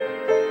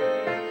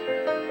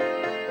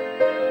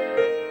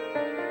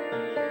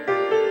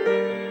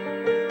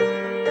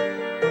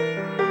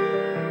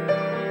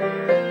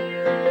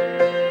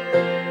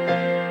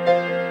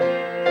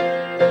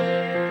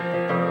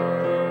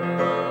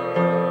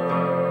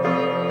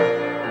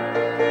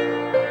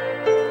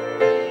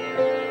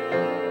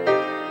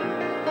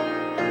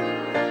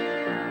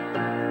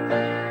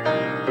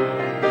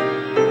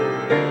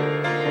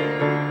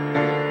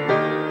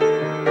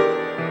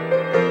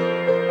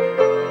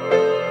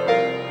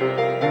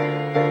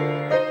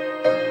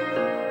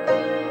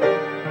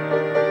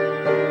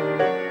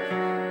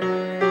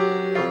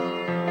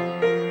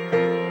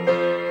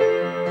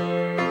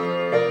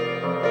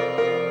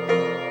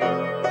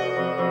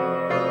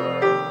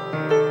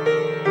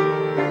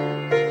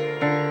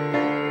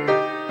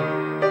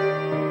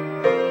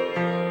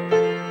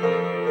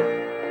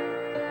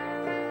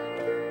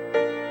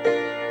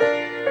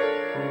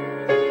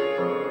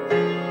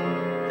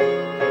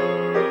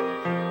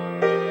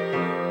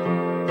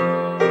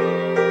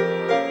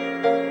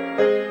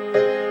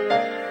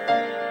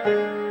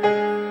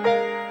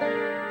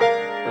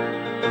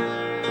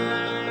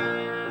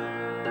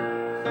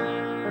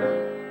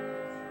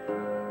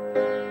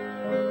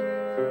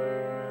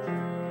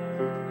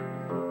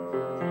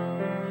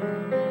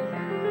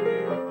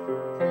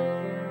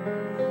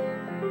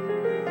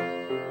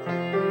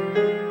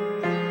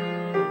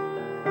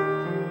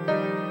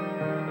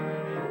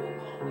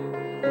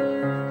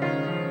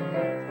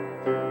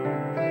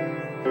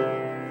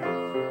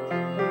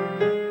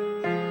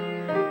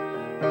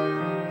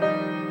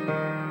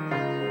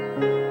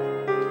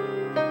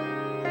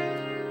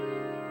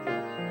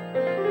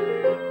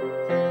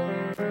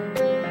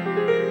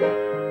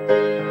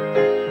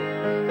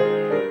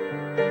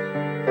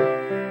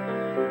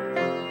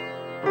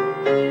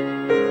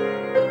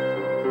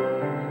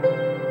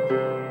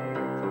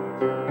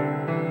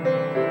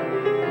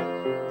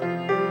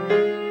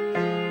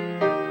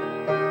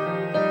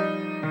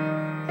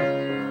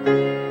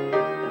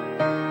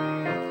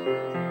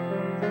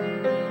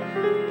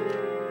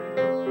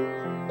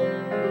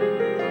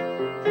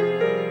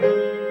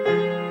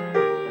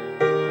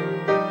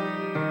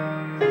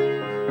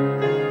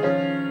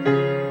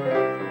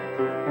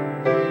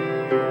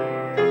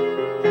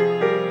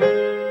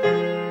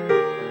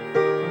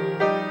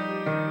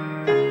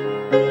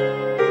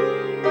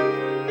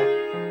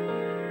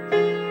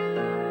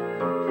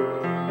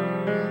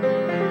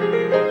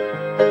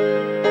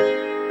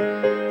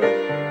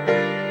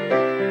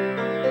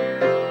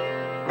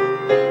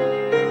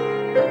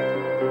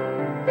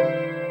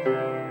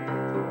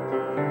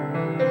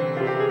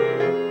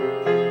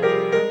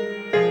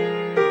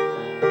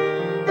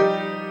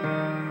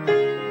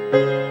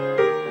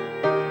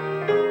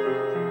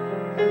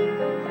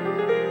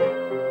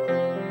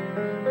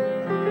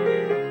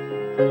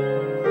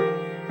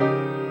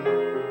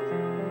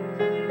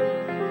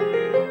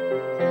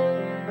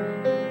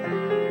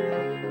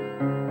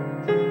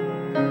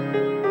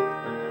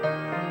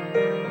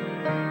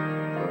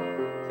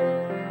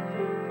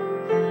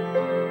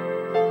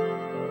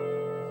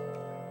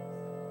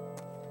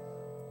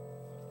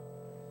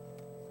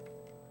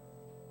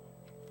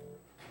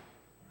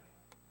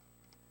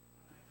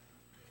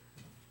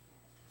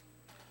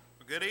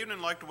Good evening.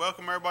 I'd like to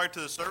welcome everybody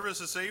to the service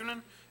this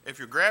evening. If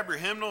you grab your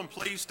hymnal and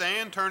please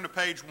stand, turn to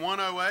page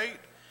 108.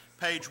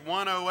 Page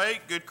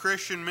 108, Good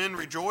Christian Men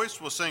Rejoice.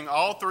 We'll sing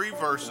all three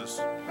verses.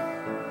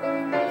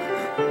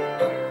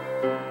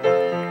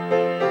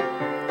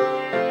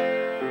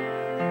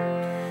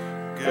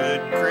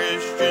 Good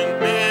Christian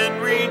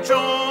men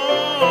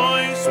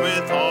rejoice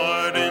with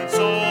heart and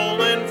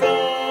soul and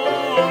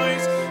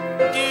voice.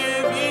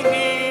 Give ye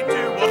heed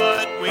to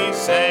what we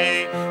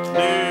say.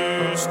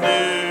 News,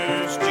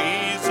 news,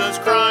 Jesus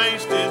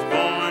Christ is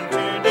born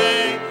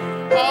today.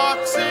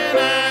 Ox and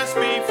ass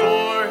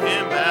before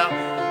him bow,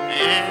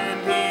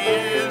 and he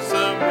is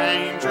a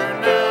manger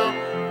now.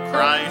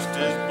 Christ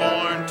is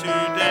born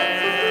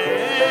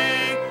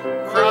today.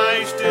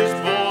 Christ is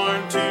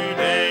born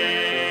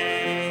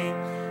today.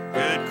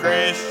 Good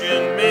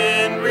Christian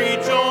men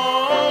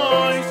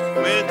rejoice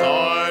with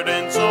heart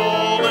and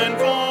soul and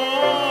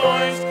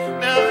voice.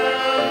 Now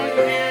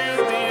hear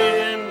the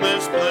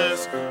endless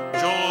bliss.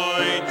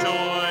 Joy,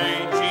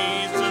 joy,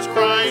 Jesus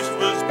Christ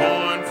was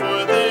born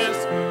for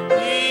this.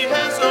 He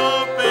has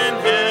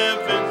opened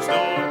heaven's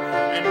door,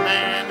 and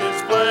man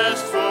is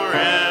blessed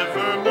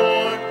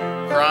forevermore.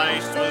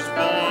 Christ was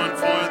born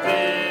for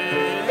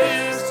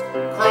this.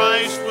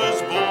 Christ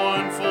was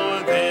born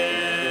for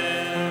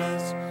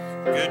this.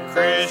 Good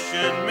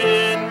Christian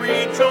men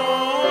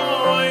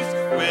rejoice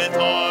with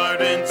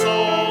heart and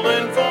soul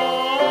and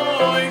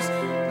voice.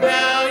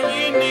 Now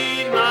ye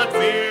need not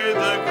fear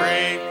the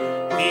great.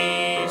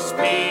 Peace,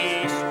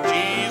 peace,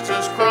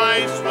 Jesus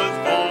Christ was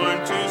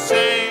born to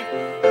save.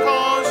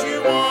 Calls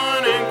you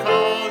one and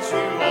calls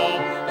you all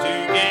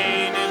to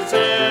gain his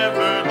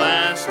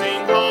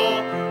everlasting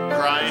hall.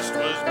 Christ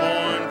was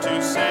born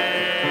to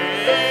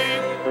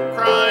save.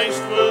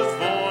 Christ was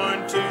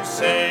born to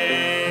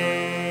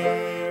save.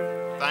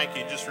 Thank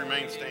you. Just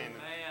remain standing.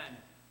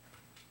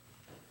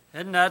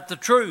 Isn't that the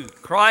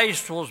truth?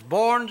 Christ was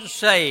born to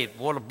save.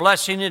 What a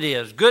blessing it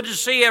is. Good to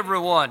see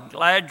everyone.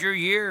 Glad you're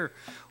here.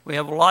 We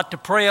have a lot to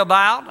pray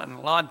about and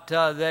a lot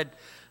that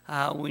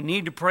we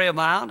need to pray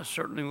about. I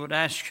certainly would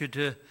ask you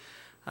to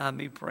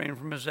be praying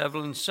for Miss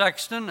Evelyn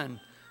Sexton and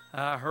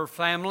her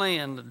family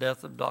and the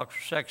death of Dr.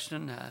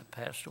 Sexton.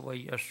 Passed away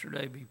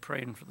yesterday. Be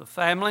praying for the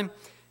family.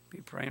 Be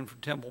praying for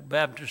Temple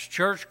Baptist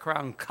Church,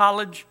 Crown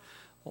College.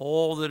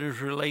 All that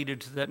is related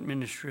to that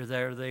ministry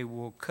there, they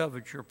will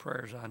covet your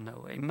prayers, I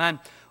know. Amen.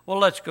 Well,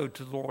 let's go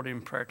to the Lord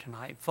in prayer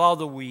tonight.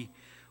 Father, we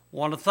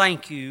want to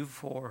thank you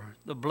for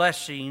the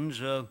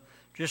blessings of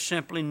just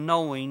simply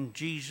knowing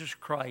Jesus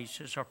Christ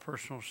as our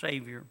personal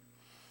Savior.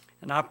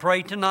 And I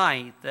pray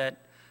tonight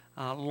that,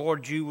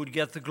 Lord, you would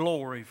get the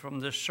glory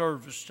from this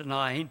service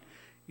tonight.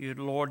 You'd,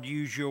 Lord,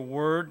 use your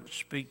word,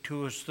 speak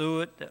to us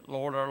through it, that,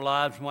 Lord, our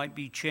lives might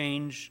be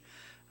changed.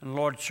 And,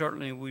 Lord,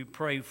 certainly we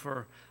pray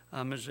for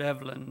Ms.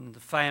 Evelyn,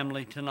 the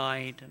family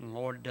tonight, and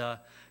Lord,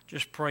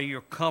 just pray your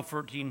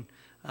comforting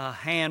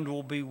hand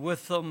will be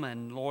with them,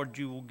 and Lord,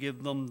 you will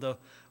give them the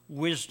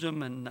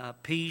wisdom and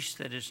peace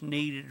that is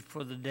needed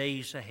for the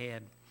days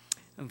ahead.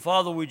 And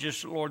Father, we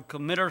just, Lord,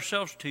 commit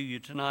ourselves to you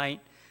tonight.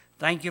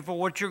 Thank you for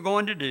what you're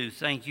going to do.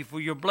 Thank you for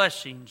your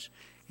blessings.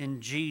 In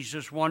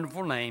Jesus'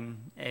 wonderful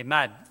name,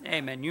 amen.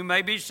 Amen. You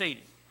may be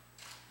seated.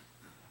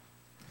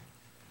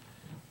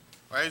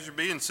 As you're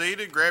being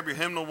seated, grab your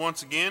hymnal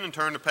once again and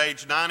turn to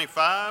page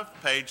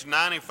 95. Page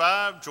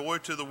 95, Joy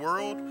to the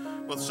World.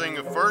 We'll sing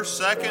the first,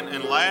 second,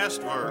 and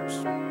last verse.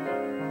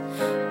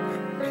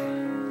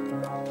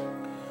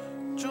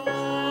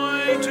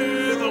 Joy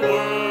to the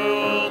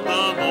world,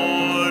 the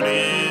Lord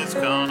is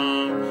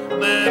come.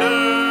 Let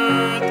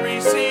earth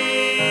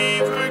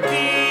receive her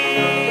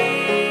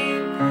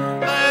King.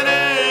 Let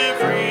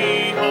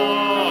every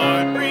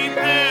heart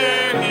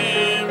prepare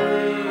him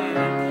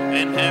room,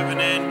 and heaven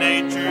and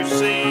nature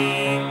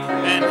sing,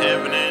 and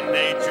heaven and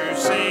nature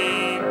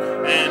sing,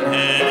 and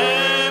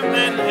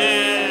heaven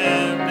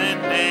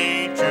and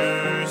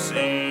nature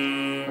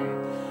sing.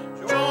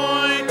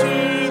 Joy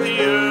to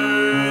the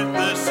earth,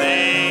 the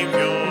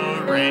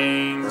Savior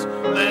reigns.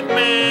 Let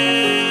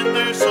men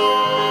their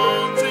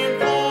songs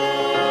employ,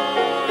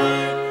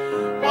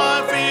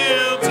 while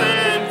fields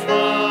and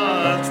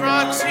floods,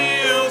 rocks,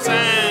 hills,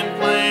 and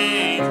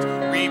plains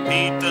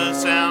repeat the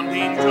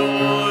sounding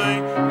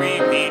joy,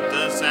 repeat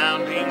the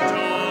sounding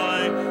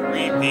joy,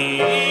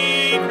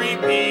 repeat,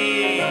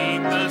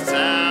 repeat the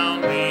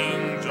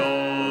sounding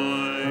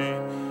joy.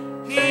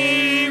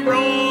 He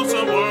rules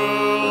the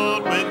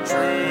world with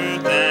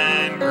truth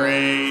and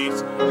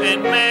grace,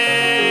 and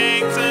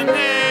makes the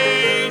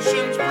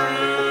nations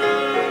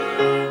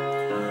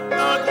prove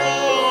the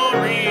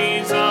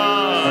glories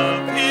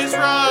of his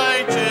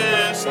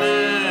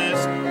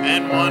righteousness,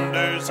 and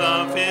wonders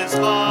of his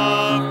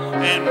love,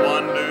 and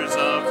wonders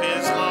of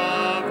his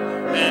love,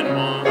 and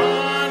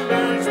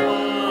wonders,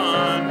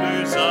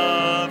 wonders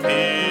of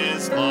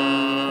his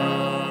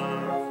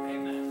love.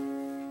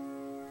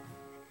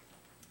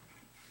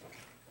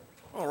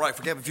 All right,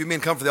 forget if a few men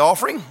come for the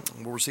offering.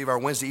 We'll receive our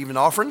Wednesday evening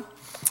offering.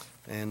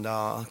 And,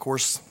 of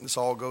course, this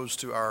all goes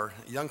to our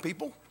young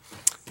people.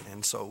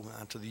 And so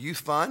to the youth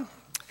fund.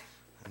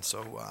 And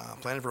so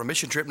planning for a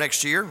mission trip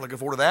next year. Looking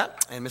forward to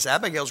that. And Miss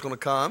Abigail's going to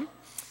come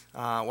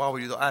after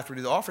we do the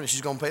offering.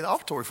 She's going to play the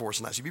offertory for us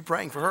tonight. So you be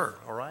praying for her,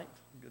 all right?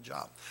 Good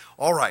job.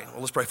 All right, well,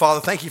 let's pray. Father,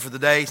 thank you for the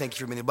day. Thank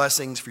you for many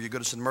blessings, for your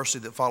goodness and mercy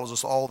that follows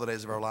us all the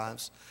days of our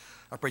lives.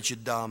 I pray that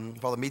you'd,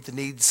 Father, meet the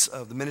needs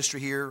of the ministry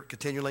here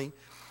continually,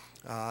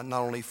 not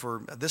only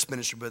for this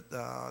ministry, but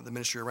the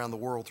ministry around the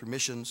world through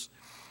missions.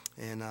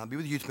 And be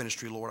with the youth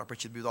ministry, Lord. I pray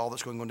you'd be with all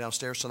that's going on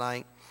downstairs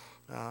tonight,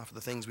 for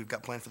the things we've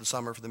got planned for the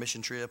summer, for the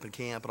mission trip and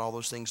camp and all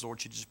those things,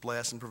 Lord. You just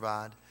bless and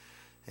provide.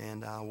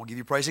 And we'll give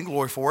you praise and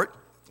glory for it.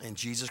 In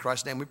Jesus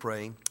Christ's name we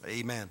pray.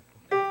 Amen.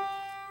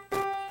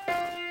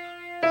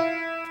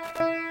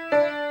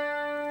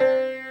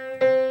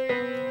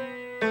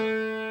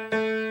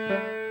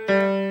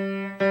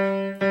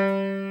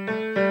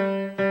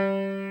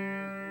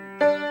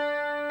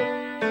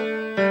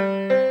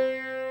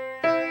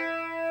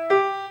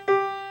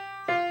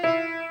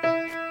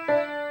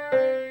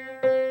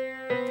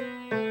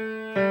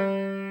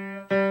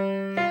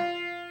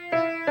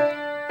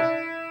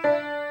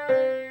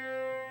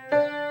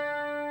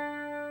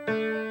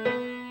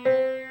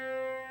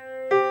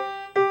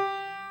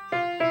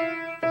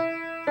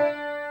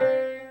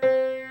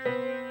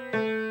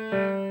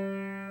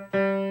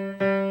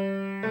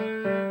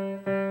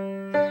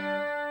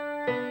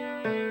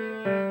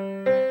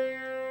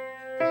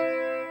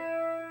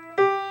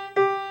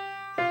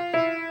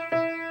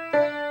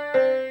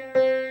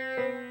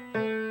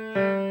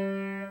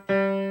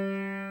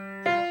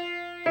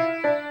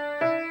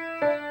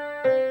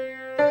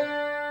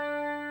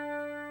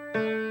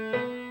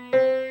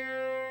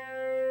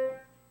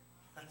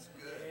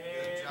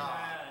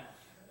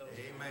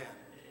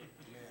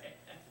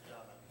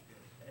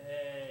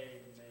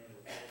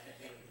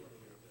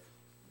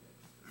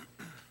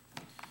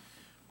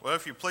 Well,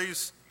 if you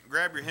please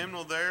grab your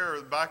hymnal there or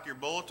the back of your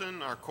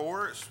bulletin, our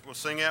chorus. We'll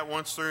sing that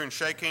once through and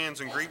shake hands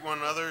and greet one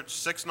another. It's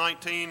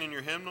 619 in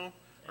your hymnal,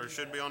 or it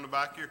should be on the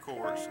back of your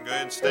chorus. And go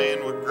ahead and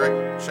stand with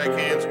shake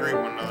hands and greet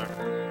one another.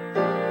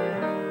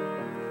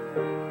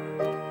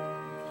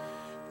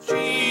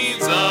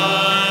 Jesus,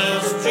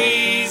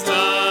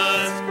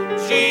 Jesus,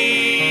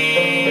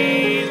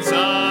 Jesus,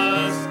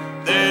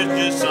 there's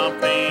just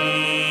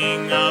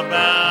something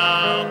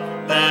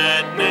about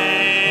that name.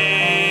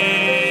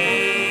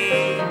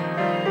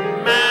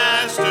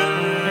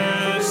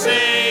 Master,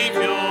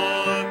 Savior,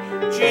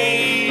 Jesus,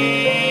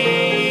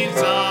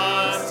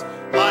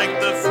 like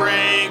the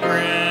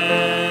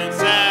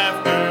fragrance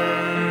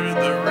after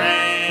the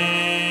rain.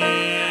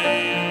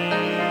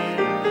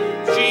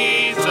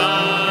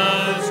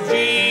 Jesus,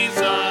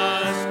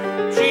 Jesus,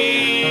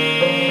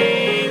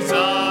 Jesus,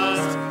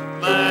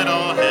 let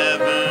all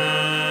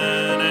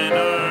heaven and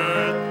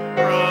earth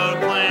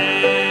proclaim.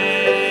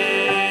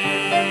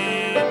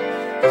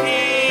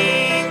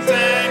 Kings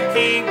and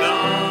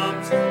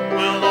kingdoms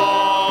will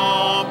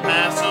all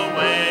pass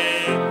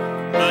away,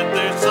 but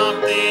there's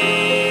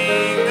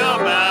something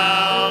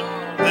about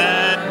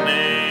that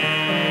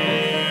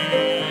name.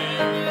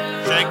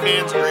 Shake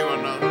hands, greet one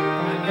another.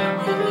 Amen,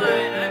 Brother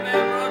Lane.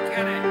 Amen, Brother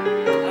Kenny.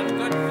 That's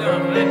good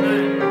stuff. Amen.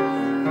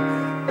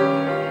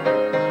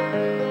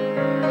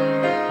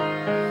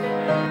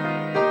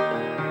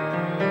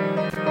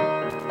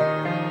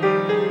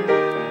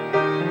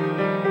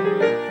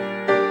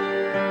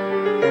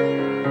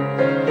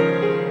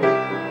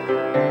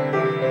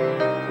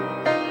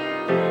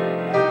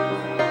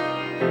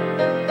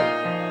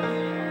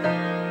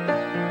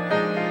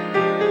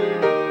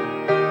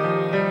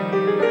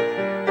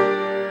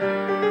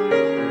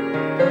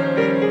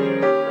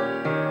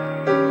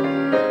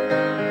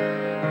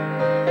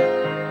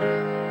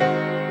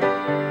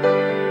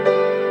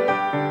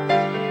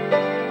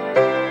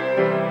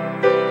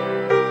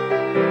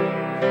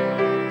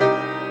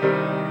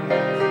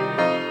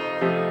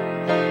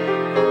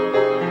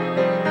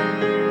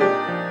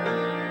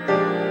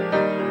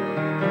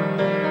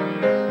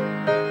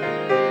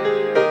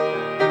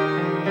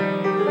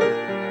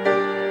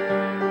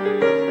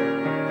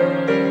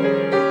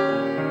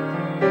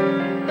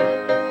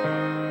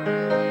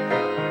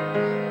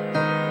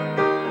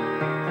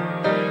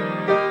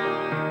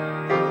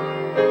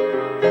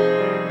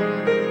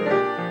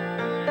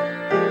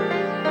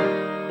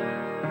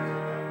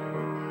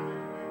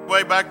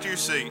 Way back to your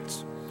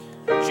seats.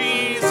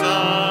 Jesus,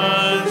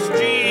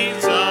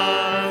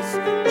 Jesus,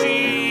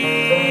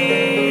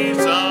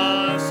 Jesus,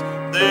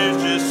 there's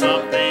just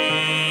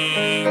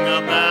something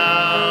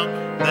about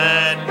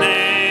that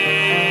name.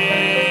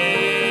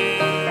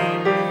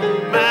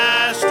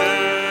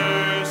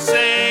 Master,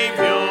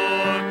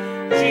 Savior,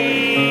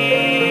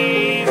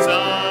 Jesus,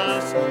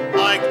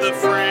 like the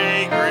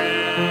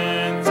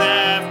fragrance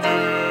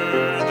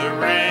after the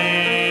rain.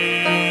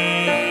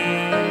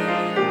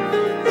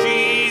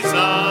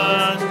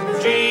 Jesus,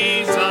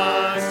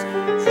 Jesus,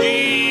 Jesus.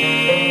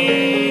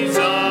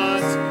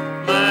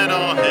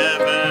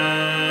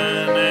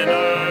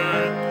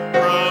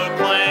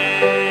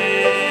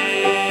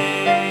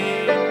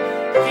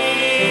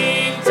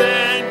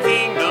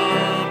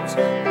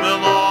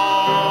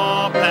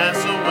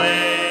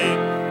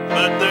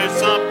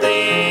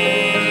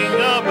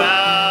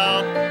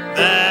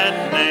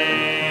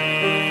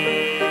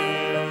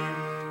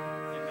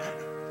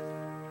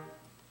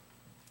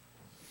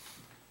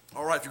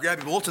 you grab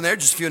your bulletin there,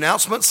 just a few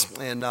announcements.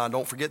 And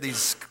don't forget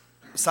these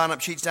sign-up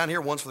sheets down here.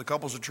 One's for the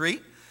couples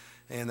retreat,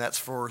 and that's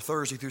for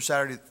Thursday through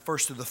Saturday,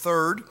 1st through the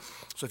 3rd.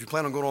 So if you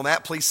plan on going on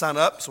that, please sign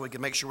up so we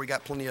can make sure we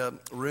got plenty of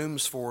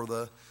rooms for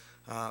the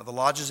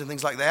lodges and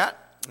things like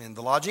that, and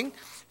the lodging.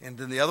 And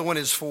then the other one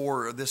is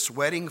for this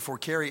wedding for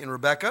Carrie and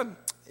Rebecca.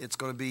 It's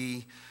going to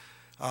be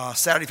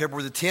Saturday,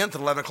 February the 10th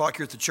at 11 o'clock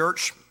here at the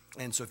church.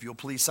 And so if you'll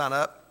please sign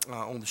up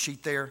on the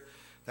sheet there,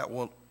 that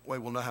way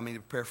we'll know how many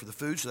to prepare for the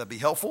food, so that'd be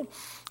helpful.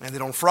 And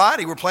then on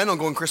Friday, we're planning on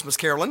going Christmas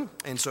caroling.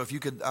 And so if you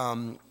could, how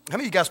many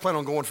of you guys plan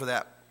on going for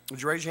that?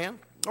 Would you raise your hand?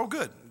 Oh,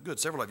 good.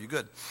 Several of you,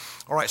 good.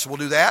 All right, so we'll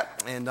do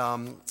that. And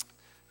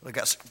we've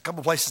got a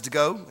couple places to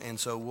go, and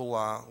so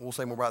we'll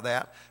say more about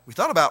that. We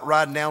thought about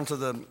riding down to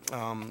the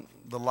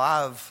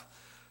live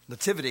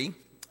nativity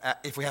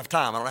if we have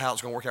time. I don't know how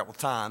it's going to work out with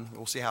time.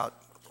 We'll see how it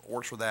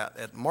works for that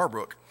at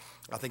Marbrook.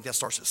 I think that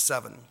starts at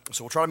 7.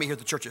 So we'll try to meet here at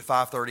the church at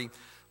 5:30.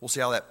 We'll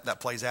see how that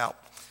plays out.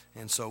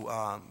 And so,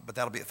 but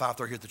that'll be at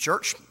 5:30 here at the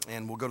church.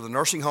 And we'll go to the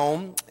nursing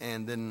home,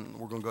 and then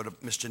we're going to go to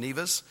Miss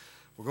Geneva's.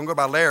 We're going to go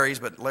by Larry's,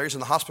 but Larry's in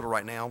the hospital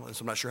right now, and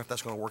so I'm not sure if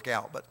that's going to work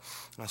out. But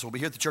so we'll be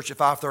here at the church at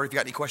 5:30. If you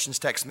got any questions,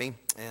 text me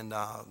and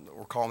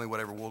or call me,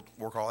 whatever. We'll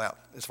work all out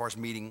as far as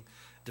meeting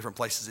different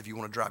places. If you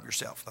want to drive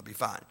yourself, that'll be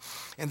fine.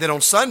 And then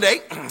on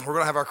Sunday, we're going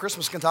to have our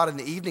Christmas cantata in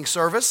the evening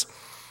service.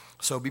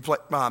 So be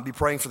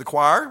praying for the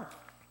choir.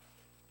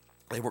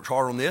 They worked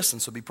hard on this,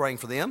 and so be praying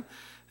for them.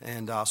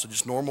 And so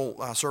just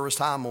normal service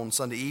time on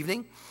Sunday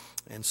evening.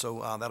 And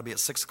so that'll be at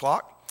 6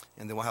 o'clock.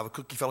 And then we'll have a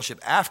cookie fellowship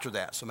after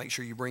that. So make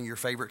sure you bring your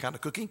favorite kind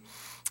of cookie,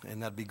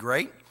 and that'd be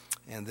great.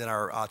 And then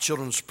our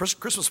children's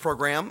Christmas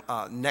program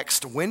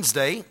next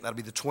Wednesday, that'll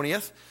be the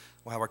 20th.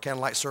 We'll have our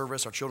candlelight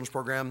service, our children's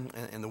program,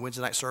 and the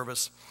Wednesday night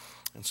service.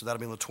 And so that'll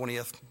be on the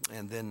 20th.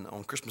 And then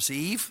on Christmas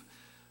Eve,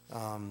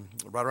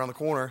 right around the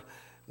corner,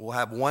 we'll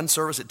have one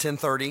service at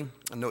 10:30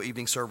 and no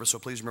evening service. So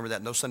please remember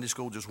that. No Sunday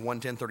school, just one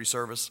 10:30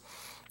 service.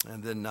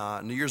 And then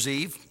New Year's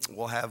Eve,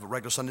 we'll have a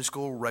regular Sunday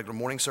school, regular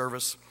morning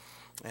service.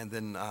 And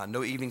then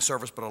no evening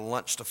service, but a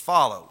lunch to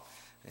follow.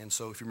 And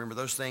so if you remember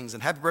those things.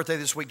 And happy birthday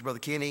this week to Brother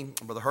Kenny,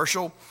 Brother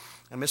Herschel,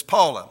 and Miss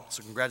Paula.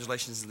 So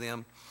congratulations to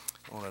them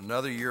on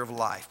another year of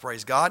life.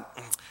 Praise God.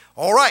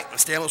 All right,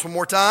 let's stand with us one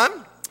more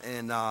time.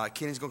 And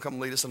Kenny's going to come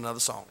and lead us in another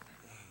song.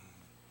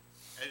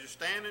 As you're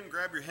standing,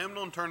 grab your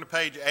hymnal and turn to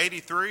page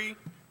 83.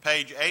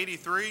 Page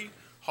 83,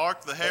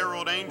 Hark the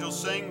Herald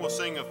Angels Sing. We'll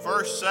sing a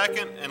first,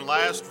 second, and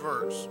last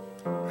verse.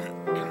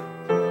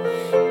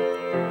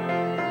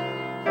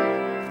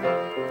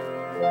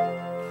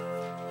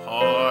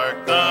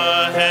 Hark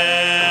the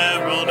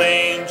herald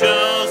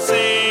angels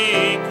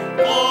sing,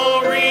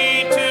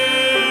 glory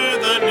to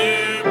the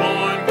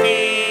newborn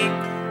King.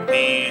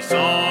 Peace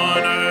on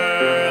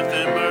earth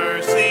and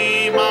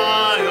mercy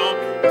mild,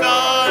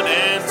 God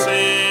and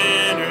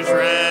sinners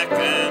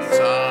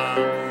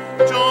reconcile.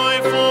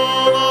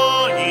 Joyful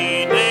all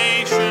ye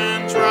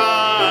nations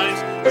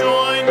rise,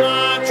 join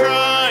the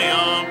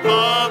triumph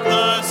of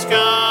the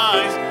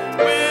skies.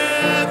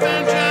 With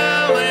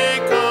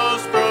angelic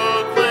hosts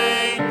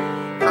proclaim,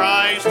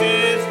 Christ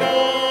is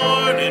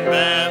born in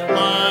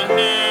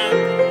Bethlehem.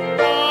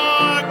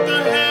 Hark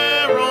the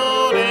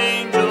herald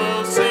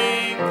angels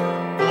sing,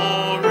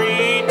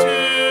 glory to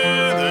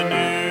the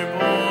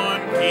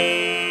newborn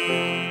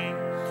King.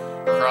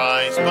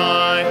 Christ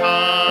by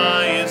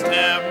highest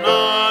heaven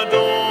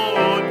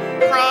adored,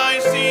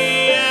 Christ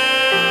the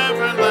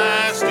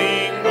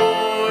everlasting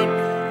Lord.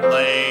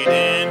 Late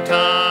in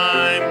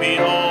time,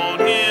 behold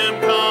him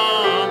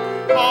come,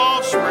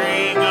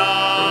 offspring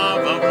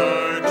of a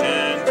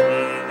virgin's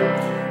womb.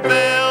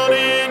 Veiled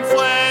in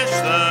flesh,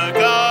 the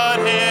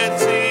Godhead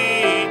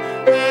see,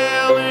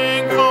 hail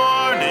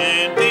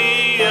incarnate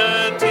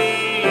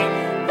deity.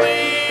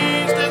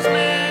 Pleased as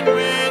men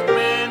with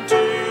men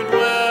to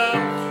dwell,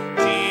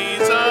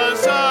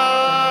 Jesus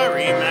our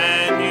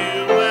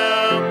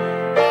Emmanuel.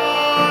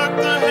 Hark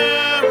the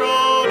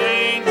herald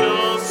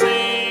angels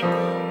sing,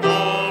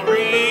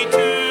 glory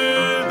to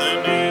the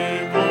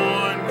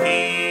newborn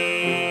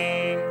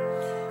King.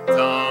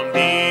 Come,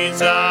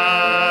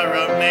 desire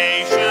of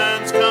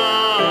nations,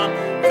 come,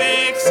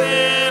 fix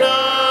in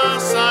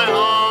us thy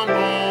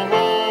humble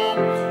home.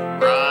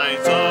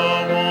 Rise a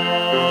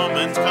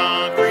woman's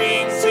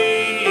conquering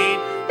seed,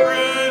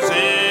 bruise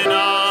in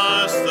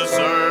us the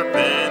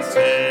serpent's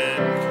head.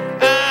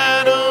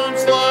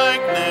 Adam's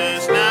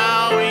likeness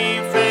now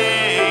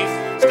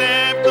efface,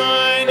 step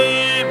thine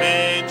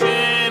image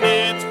in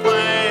its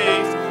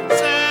place.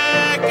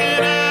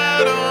 Second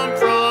Adam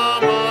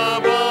from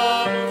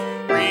above,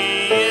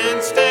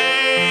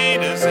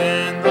 reinstate us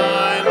in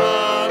thy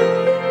love.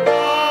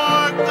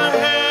 Hark the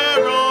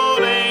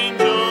herald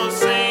angels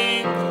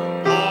sing,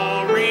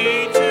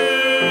 glory to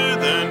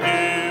the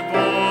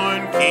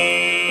newborn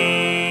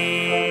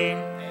King.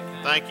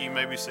 Thank you. You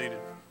may be seated.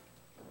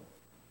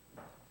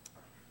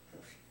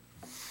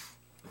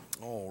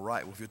 All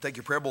right. Well, if you'll take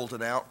your prayer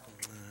bulletin out,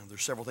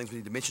 there's several things we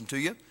need to mention to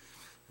you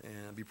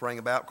and be praying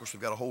about. Of course,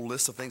 we've got a whole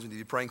list of things we need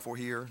to be praying for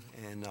here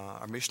and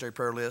our missionary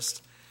prayer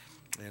list.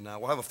 And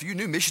we'll have a few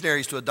new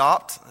missionaries to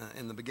adopt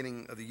in the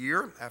beginning of the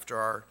year after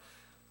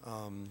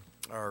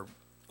our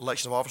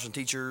election of officers and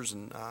teachers,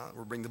 and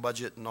we'll bring the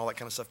budget and all that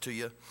kind of stuff to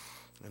you.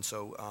 And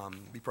so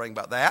be praying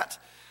about that.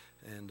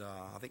 And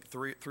I think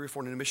three or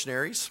four new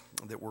missionaries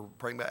that we're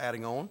praying about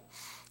adding on.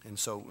 And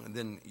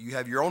then you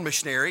have your own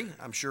missionary.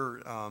 I'm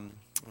sure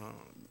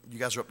you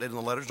guys are updated on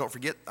the letters. Don't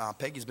forget,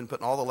 Peggy's been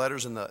putting all the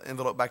letters in the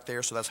envelope back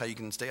there, so that's how you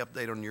can stay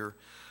updated on your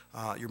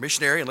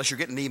missionary, unless you're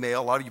getting an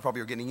email. A lot of you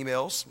probably are getting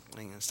emails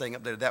and staying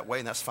updated that way,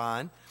 and that's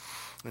fine.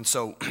 And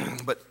so,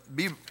 but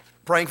be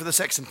praying for the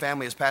Sexton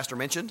family, as Pastor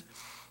mentioned,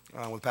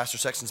 with Pastor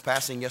Sexton's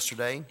passing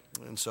yesterday.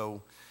 And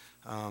so,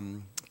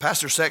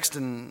 Pastor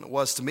Sexton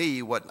was to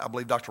me what I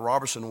believe Dr.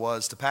 Robertson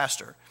was to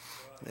Pastor.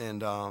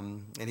 And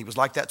he was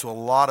like that to a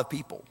lot of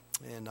people,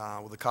 and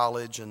with the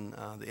college and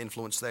the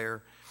influence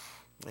there.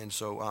 And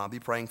so be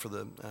praying for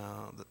the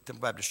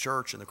Temple Baptist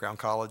Church and the Crown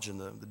College and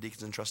the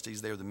deacons and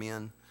trustees there, the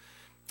men,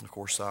 and of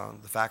course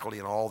the faculty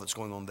and all that's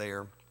going on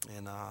there.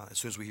 And as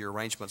soon as we hear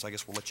arrangements, I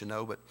guess we'll let you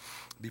know, but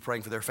be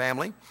praying for their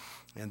family.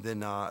 And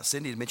then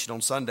Cindy had mentioned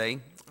on Sunday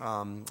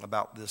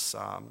about this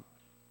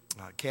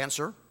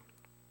cancer.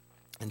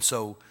 And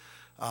so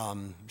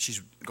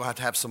she's going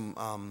to have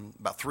some,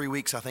 about 3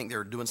 weeks, I think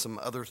they're doing some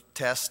other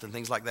tests and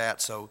things like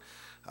that. So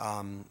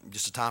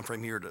just a time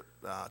frame here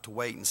to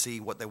wait and see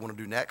what they want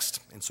to do next.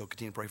 And so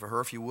continue to pray for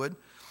her if you would.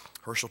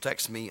 Herschel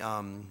texted me,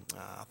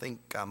 I think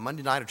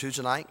Monday night or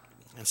Tuesday night,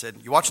 and said,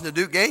 "You watching the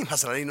Duke game?" I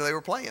said, "I didn't know they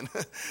were playing."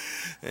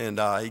 And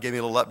he gave me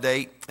a little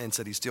update and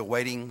said he's still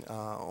waiting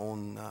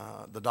on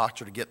the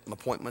doctor to get an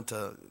appointment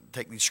to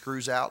take these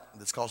screws out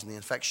that's causing the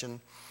infection.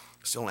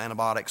 Still on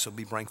antibiotics, so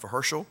be praying for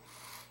Herschel.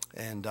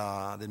 And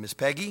then Miss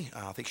Peggy,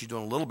 I think she's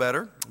doing a little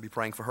better. Be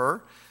praying for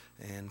her.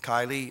 And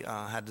Kylie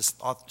had this.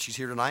 She's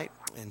here tonight,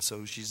 and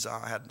so she's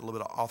had a little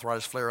bit of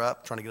arthritis flare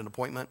up, trying to get an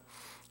appointment.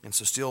 And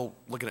so still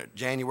looking at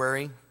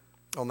January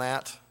on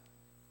that.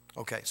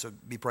 Okay, so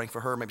be praying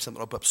for her. Maybe something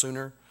will open up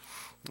sooner.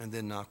 And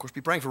then of course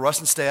be praying for Russ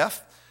and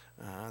Steph.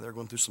 They're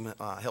going through some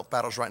health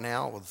battles right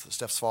now with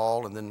Steph's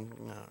fall, and then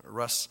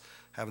Russ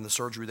having the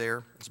surgery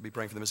there. So be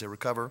praying for them as they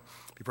recover.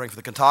 Be praying for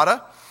the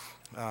cantata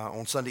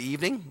on Sunday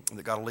evening.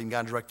 That God will lead and guide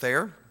and direct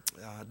there.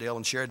 Dale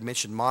and Sherry had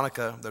mentioned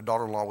Monica, their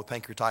daughter-in-law, with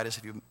pancreatitis.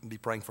 If you be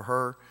praying for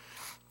her.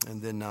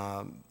 And then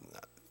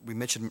we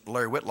mentioned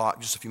Larry Whitlock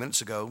just a few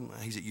minutes ago.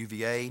 He's at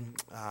UVA.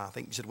 I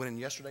think you said went in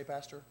yesterday,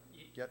 Pastor?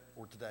 Yet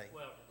or today?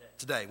 Well,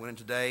 today. Went in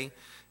today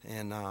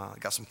and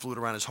got some fluid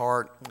around his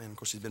heart. And, of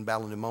course, he's been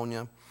battling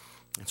pneumonia.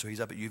 And so he's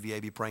up at UVA.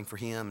 Be praying for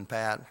him and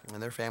Pat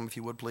and their family, if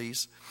you would,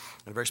 please,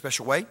 in a very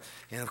special way.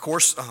 And, of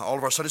course, all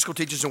of our Sunday school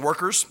teachers and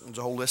workers. There's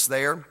a whole list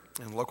there.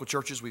 And local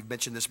churches, we've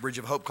mentioned this Bridge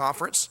of Hope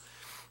Conference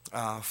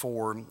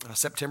for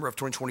September of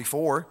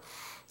 2024.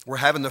 We're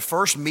having the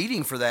first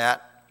meeting for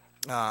that,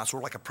 sort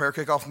of like a prayer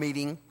kickoff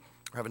meeting.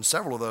 We're having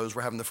several of those.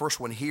 We're having the first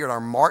one here at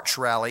our March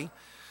rally.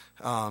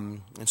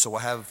 And so we'll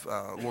have,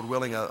 Lord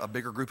willing, a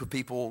bigger group of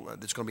people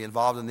that's going to be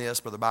involved in this.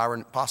 Brother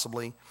Byron,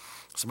 possibly,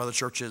 some other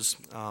churches.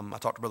 I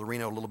talked to Brother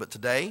Reno a little bit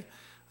today.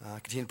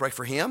 Continue to pray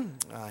for him.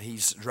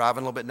 He's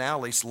driving a little bit now,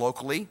 at least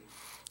locally,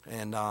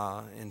 and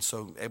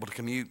so able to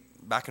commute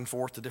back and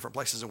forth to different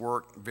places of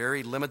work.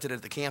 Very limited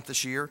at the camp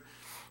this year,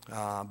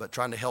 but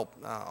trying to help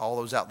all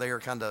those out there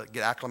kind of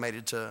get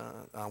acclimated to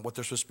what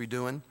they're supposed to be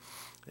doing.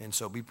 And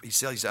so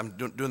I'm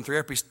doing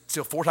therapy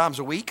still 4 times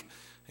a week,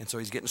 and so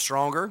he's getting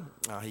stronger.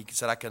 He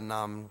said, I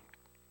can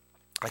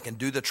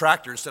do the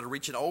tractor instead of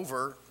reaching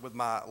over with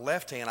my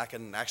left hand. I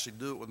can actually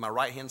do it with my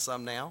right hand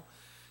some now.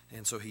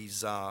 And so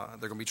they're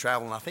going to be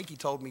traveling. I think he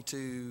told me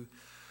to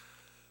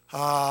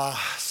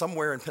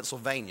somewhere in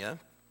Pennsylvania,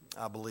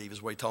 I believe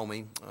is what he told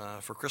me,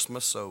 for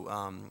Christmas.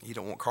 So he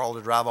don't want Carl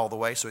to drive all the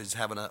way, so he's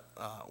having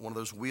one of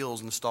those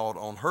wheels installed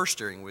on her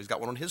steering wheel. He's got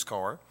one on his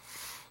car,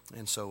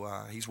 and so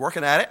he's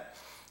working at it.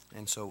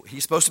 And so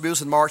he's supposed to be with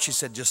us in March. He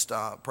said, just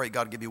pray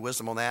God to give you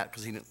wisdom on that,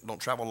 because he don't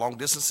travel long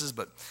distances.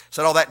 But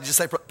said all that, just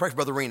say pray for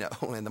Brother Reno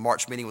in the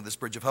March meeting with this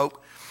Bridge of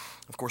Hope.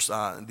 Of course,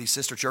 these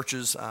sister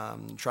churches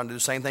trying to do the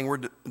same thing we're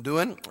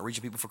doing,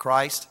 reaching people for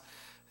Christ.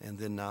 And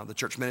then the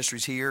church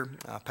ministries here.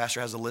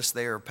 Pastor has a list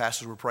there of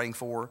pastors we're praying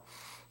for.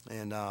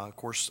 And, of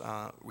course,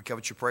 we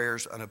covet your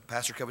prayers. I know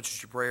Pastor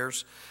covets your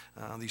prayers.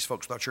 These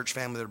folks with our church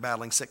family that are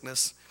battling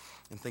sickness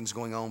and things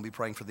going on, be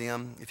praying for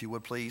them, if you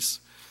would, please.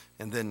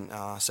 And then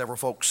several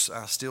folks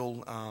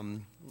still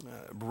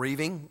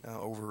bereaving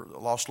over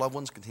lost loved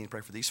ones. Continue to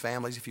pray for these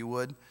families, if you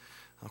would.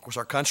 Of course,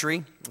 our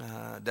country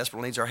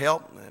desperately needs our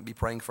help. Be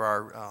praying for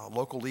our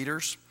local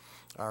leaders,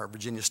 our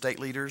Virginia state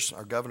leaders,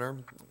 our governor,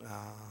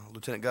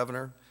 lieutenant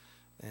governor,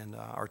 and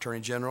our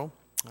attorney general,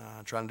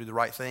 trying to do the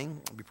right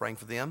thing. Be praying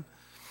for them.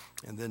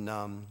 And then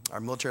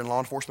our military and law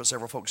enforcement,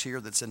 several folks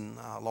here that's in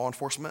law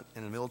enforcement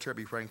and in the military,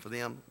 be praying for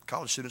them.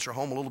 College students are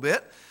home a little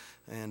bit.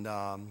 And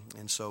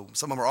so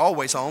some of them are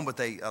always home, but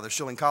they're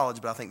still in college,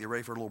 but I think they're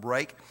ready for a little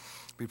break.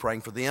 Be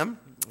praying for them.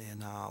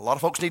 And a lot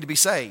of folks need to be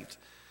saved.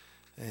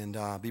 And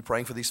be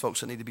praying for these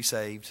folks that need to be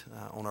saved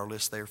on our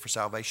list there for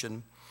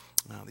salvation.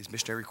 These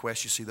missionary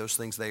requests, you see those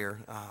things there.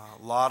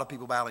 A lot of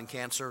people battling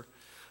cancer.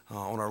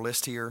 on our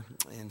list here.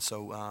 And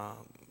so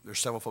there's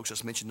several folks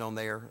that's mentioned on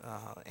there.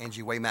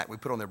 Angie Waymack, we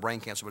put on their brain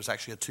cancer, but it's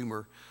actually a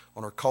tumor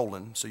on her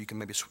colon, so you can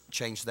maybe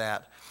change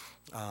that.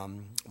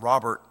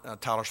 Robert,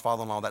 Tyler's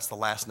father-in-law, that's the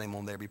last name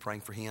on there. Be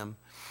praying for him.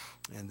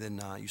 And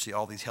then you see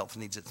all these health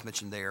needs that's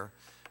mentioned there.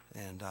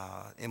 And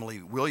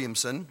Emily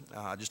Williamson,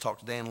 I just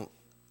talked to Dan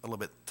a little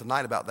bit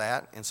tonight about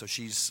that. And so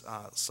she's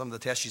some of the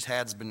tests she's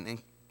had has been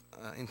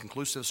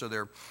inconclusive, so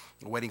they're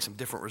awaiting some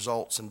different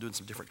results and doing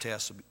some different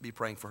tests. So be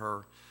praying for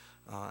her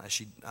as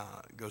she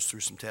goes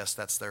through some tests.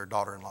 That's their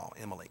daughter-in-law,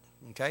 Emily.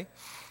 Okay?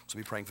 So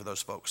be praying for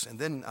those folks. And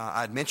then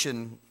I had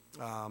mentioned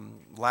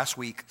last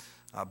week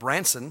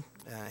Branson.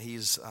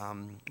 He's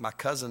my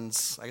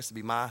cousin's, I guess it'd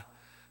be my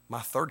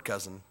third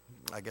cousin,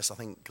 I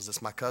think, because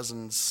it's my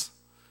cousin's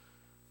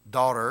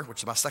daughter,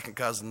 which is my second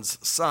cousin's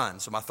son.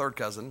 So my third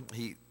cousin,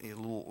 he a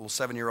little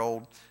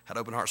 7-year-old, had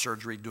open heart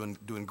surgery,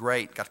 doing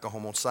great. Got to go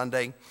home on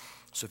Sunday.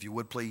 So if you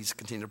would please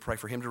continue to pray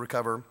for him to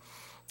recover.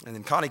 And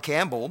then Connie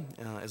Campbell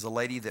is a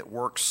lady that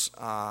works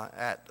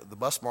at the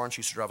bus barn. She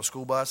used to drive a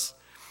school bus.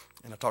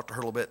 And I talked to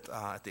her a little bit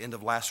at the end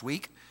of last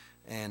week.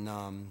 And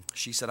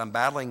she said, I'm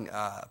battling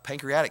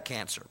pancreatic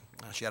cancer.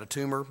 She had a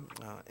tumor,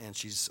 and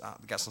she's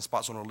got some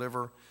spots on her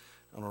liver,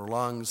 on her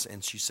lungs,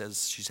 and she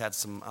says she's had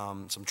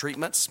some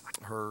treatments.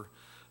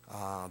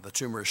 The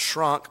tumor has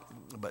shrunk,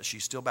 but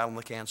she's still battling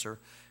the cancer,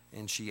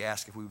 and she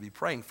asked if we would be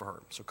praying for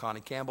her. So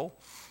Connie Campbell,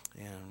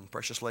 and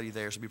precious lady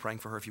there, so be praying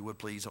for her if you would,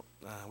 please.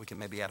 We can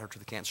maybe add her to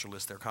the cancer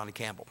list there, Connie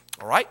Campbell.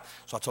 All right?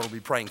 So I told her to be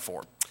praying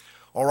for her.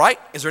 All right.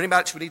 Is there anybody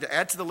else we need to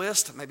add to the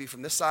list? Maybe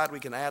from this side we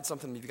can add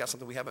something. If you got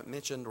something we haven't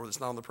mentioned or that's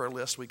not on the prayer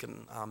list, we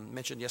can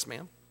mention. Yes,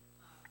 ma'am.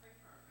 Pray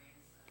for our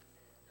grandson that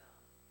he's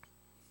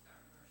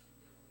starting nursing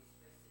deal he's supposed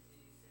to do,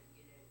 so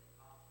get it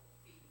off the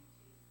feeding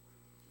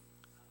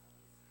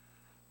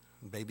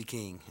tube. Baby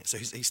King. So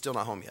he's still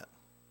not home yet.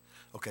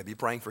 Okay, be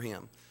praying for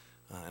him.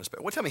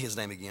 Tell me his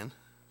name again.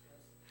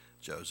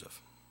 Joseph.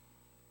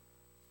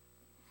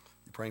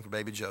 Be praying for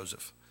baby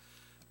Joseph,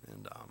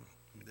 and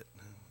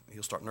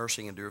he'll start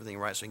nursing and do everything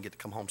right so he can get to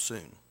come home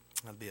soon.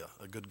 That'd be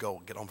a good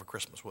goal. Get home for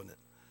Christmas, wouldn't it?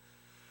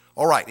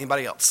 All right.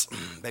 Anybody else?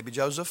 Baby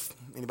Joseph.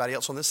 Anybody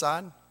else on this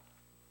side?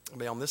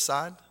 Anybody on this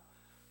side?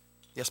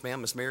 Yes,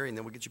 ma'am. Miss Mary, and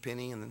then we'll get you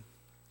Penny, and then.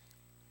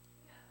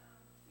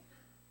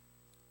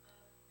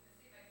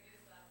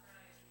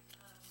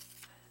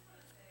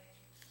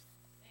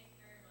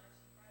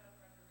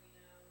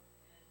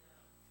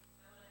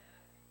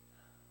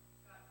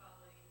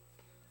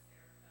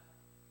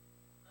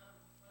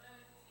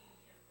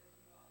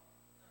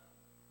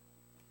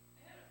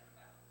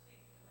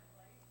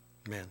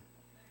 Man.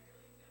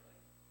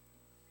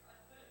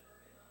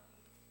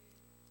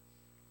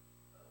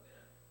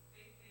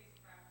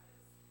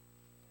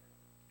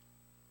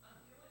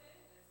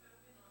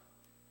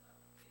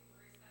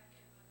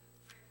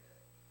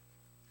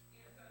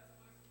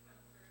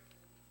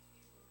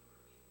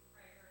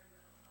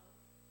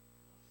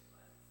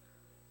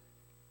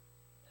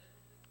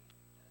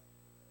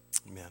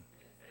 Amen.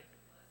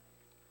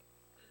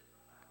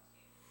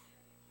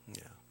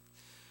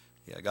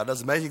 Yeah, God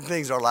does amazing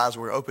things in our lives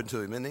when we're open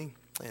to Him, isn't He?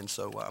 And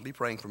so I'll be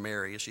praying for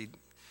Mary. It's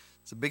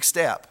a big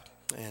step,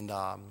 and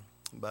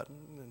but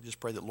just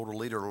pray that the Lord will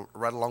lead her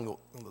right along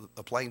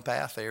the plain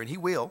path there, and He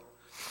will.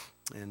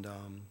 And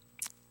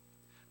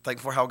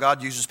thankful for how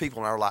God uses people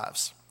in our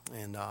lives,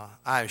 and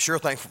I am sure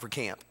thankful for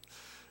camp.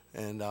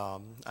 And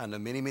I know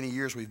many, many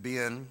years we've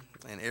been,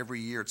 and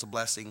every year it's a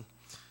blessing.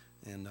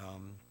 And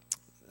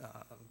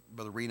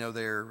Brother Reno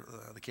there,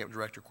 the camp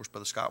director, of course,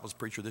 Brother Scott was a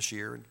preacher this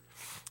year. And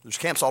there's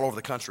camps all over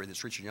the country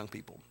that's reaching young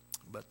people.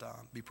 But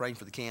be praying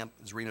for the camp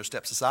as Reno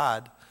steps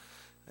aside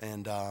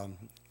and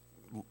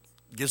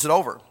gives it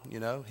over. You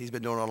know, he's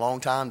been doing it a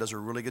long time, does a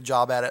really good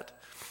job at it.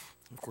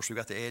 Of course, we've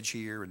got the Edge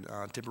here and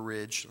Timber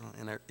Ridge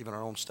and even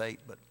our own state,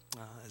 but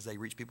as they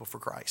reach people for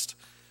Christ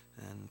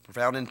and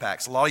profound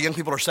impacts. A lot of young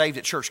people are saved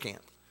at church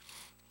camp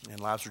and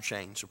lives are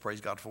changed, so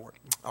praise God for it.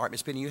 All right,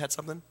 Miss Penny, you had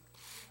something?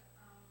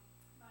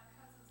 My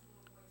cousin's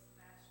little boy,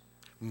 Sebastian.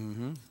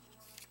 Mm-hmm. He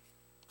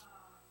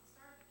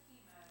started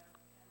chemo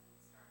and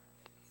started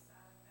getting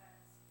side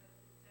effects, but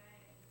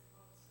today his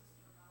little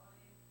sister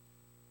Melody,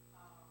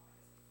 I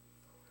guess it's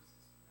his older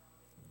sister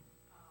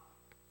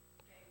Melody,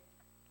 gave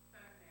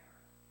bone marrow.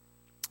 And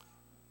they did a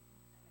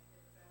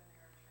bone marrow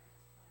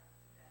transplant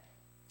today.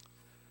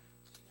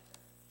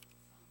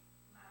 She had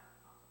some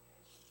minor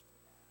complications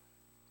with that.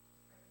 Pray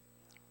for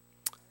them.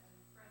 And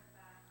then Fred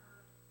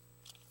Thacker,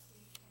 he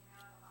came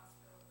out of the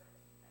hospital, but he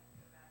had to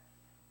go back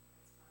in.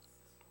 It's my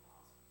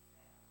sister-in-law's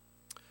dad.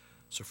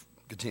 So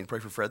continue to pray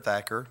for Fred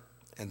Thacker.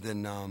 And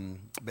then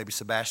baby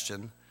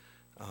Sebastian,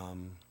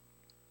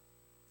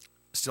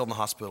 still in the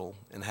hospital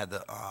and had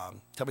the,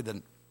 tell me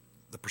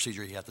the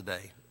procedure he had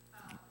today.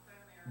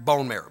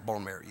 Bone marrow,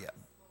 yeah.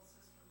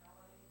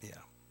 Yeah.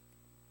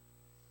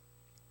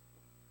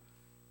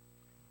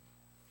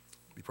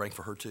 Be praying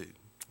for her too,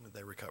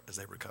 as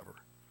they recover.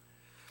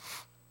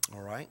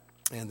 All right.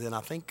 And then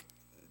I think,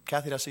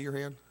 Kathy, did I see your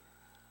hand?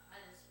 I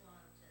just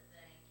wanted to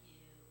thank you,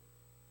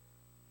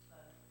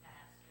 both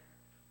Pastor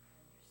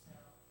and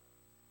yourself,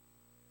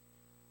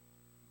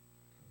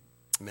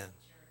 Amen.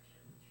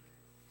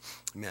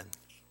 Amen.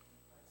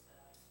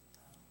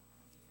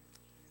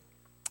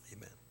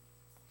 Amen.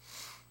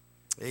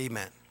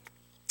 Amen.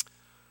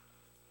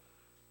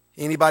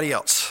 Anybody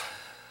else?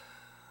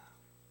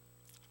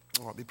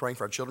 I'll be praying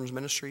for our children's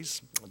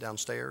ministries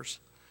downstairs.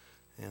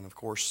 And of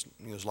course,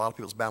 there's a lot of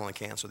people that's battling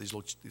cancer. These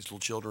little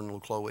children, little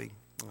Chloe,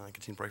 I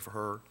continue to pray for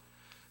her.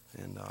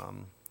 And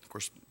of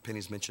course,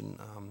 Penny's mentioned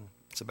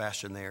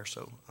Sebastian there,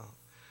 so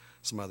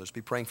some others. Be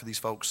praying for these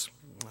folks,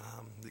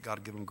 that God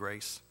will give them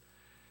grace.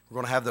 We're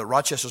going to have the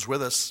Rochesters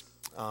with us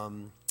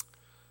when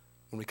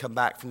we come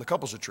back from the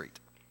couples retreat.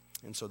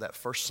 And so that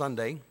first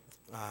Sunday,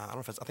 I don't know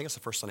if I think it's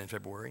the first Sunday in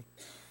February.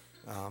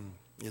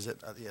 Is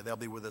it? Yeah, they'll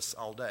be with us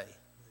all day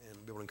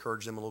and be able to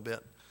encourage them a little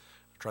bit.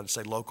 Try to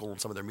stay local in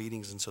some of their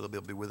meetings, and so they'll be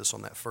able to be with us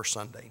on that first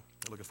Sunday.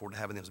 Looking forward to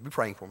having them. So be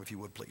praying for them if you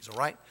would, please. All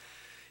right.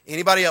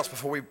 Anybody else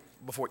before?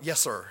 Yes,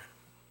 sir.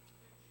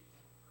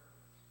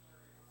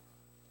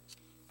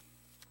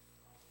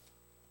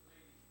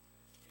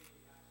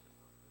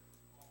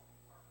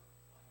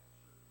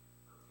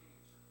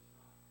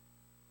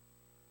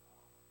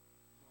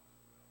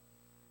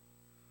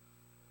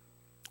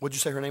 What'd you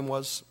say her name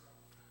was?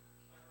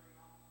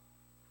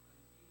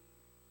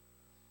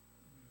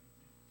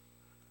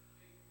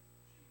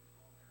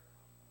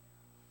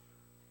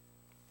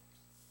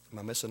 Am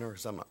I missing her?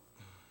 Because I'm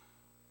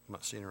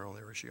not seeing her on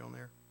there. Is she on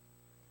there?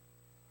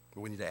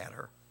 But we need to add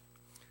her.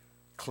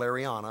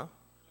 Clariana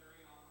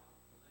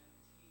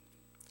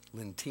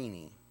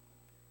Lentini.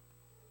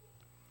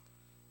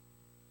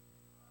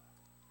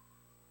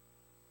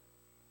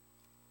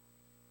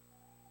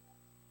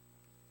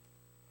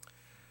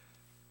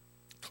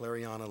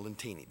 Clariana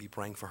Lentini. Be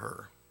praying for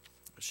her.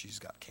 She's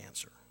got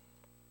cancer.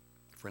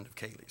 A friend of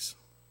Kaylee's.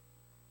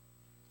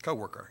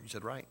 Co-worker, you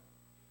said right?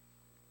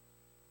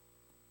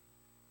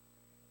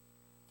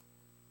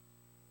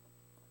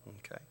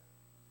 Okay.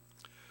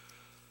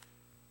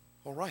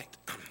 All right.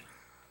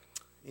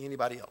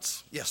 Anybody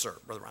else? Yes, sir,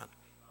 Brother Ryan.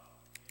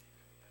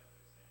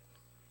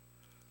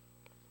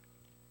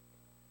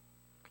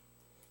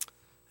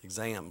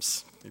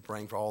 Exams. Be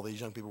praying for all these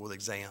young people with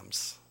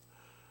exams.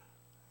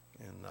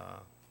 And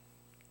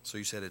so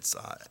you said it's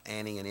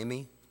Annie and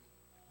Emmy?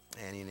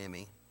 Annie and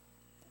Emmy.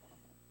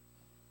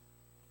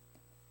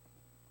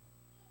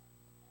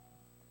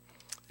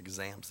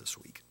 Exams this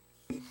week.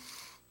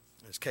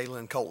 There's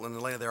Caitlin, Colton, and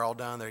Elena. They're all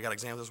done. They got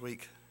exams this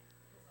week.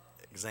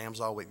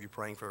 Exams all week. Be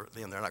praying for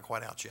them. They're not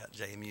quite out yet,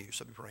 JMU,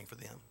 so be praying for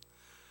them.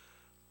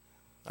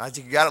 I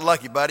think you got it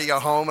lucky, buddy.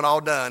 You're home and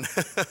all done.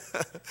 You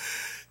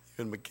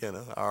and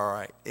McKenna. All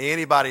right.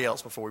 Anybody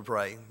else before we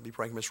pray? Be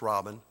praying for Miss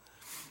Robin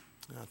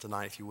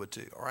tonight if you would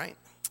too. All right.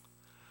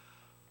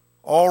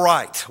 All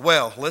right.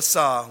 Well, let's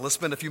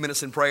spend a few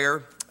minutes in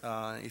prayer,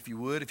 if you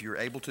would, if you're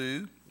able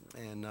to,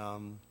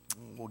 and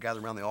we'll gather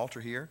around the altar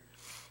here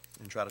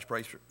and try to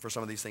pray for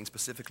some of these things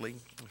specifically.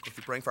 Of course,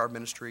 we're praying for our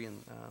ministry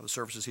and the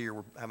services here.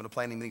 We're having a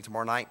planning meeting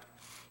tomorrow night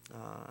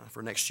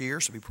for next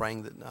year, so be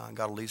praying that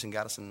God will lead us and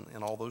guide us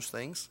in all those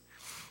things.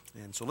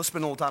 And so let's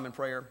spend a little time in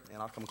prayer, and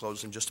I'll come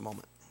close in just a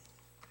moment.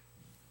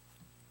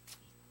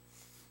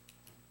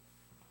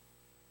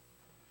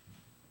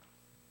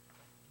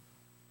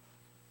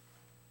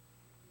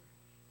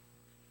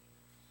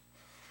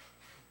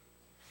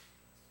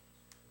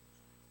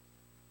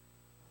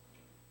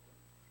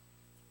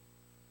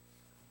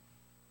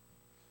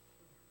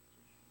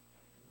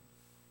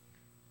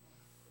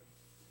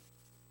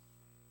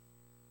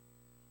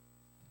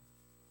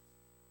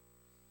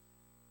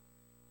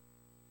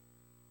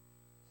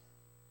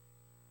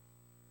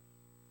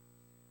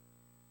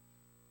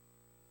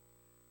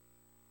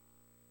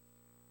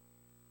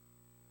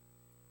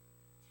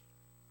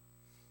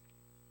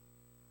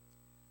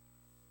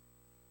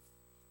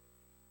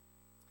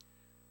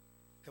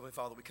 Heavenly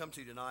Father, we come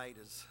to you tonight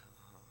as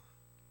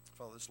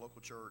Father, this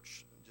local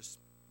church, just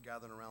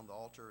gathering around the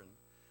altar and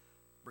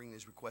bringing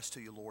these requests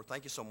to you, Lord.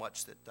 Thank you so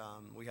much that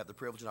we have the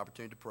privilege and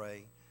opportunity to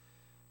pray.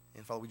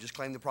 And Father, we just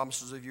claim the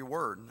promises of your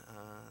word,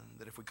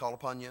 that if we call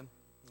upon you,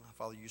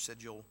 Father, you said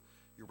you'll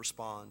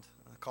respond.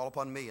 Call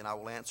upon me and I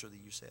will answer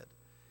thee, you said,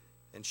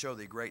 and show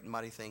thee great and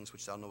mighty things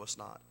which thou knowest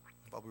not.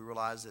 Father, we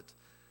realize that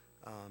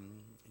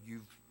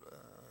you've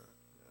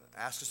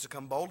asked us to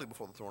come boldly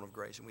before the throne of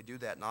grace, and we do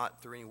that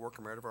not through any work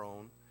or merit of our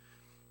own,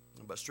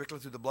 but strictly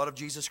through the blood of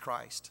Jesus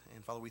Christ.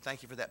 And Father, we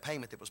thank you for that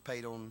payment that was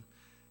paid on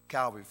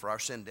Calvary for our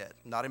sin debt,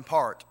 not in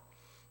part,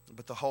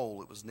 but the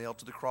whole. It was nailed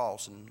to the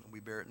cross, and we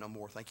bear it no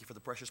more. Thank you for the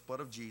precious blood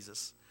of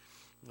Jesus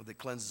that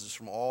cleanses us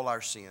from all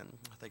our sin.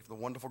 Thank you for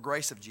the wonderful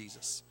grace of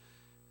Jesus.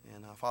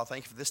 And Father,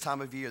 thank you for this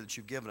time of year that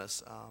you've given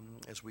us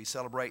as we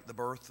celebrate the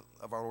birth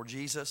of our Lord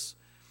Jesus,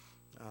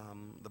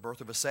 the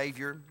birth of a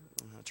Savior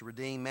to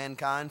redeem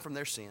mankind from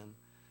their sin.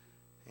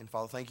 And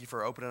Father, thank you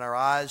for opening our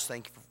eyes.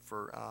 Thank you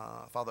for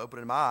Father,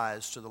 opening my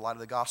eyes to the light of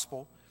the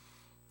gospel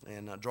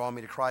and drawing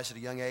me to Christ at a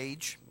young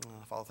age.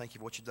 Father, thank you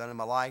for what you've done in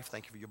my life.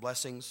 Thank you for your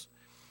blessings,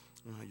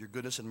 your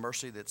goodness and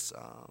mercy that's,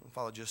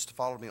 Father, just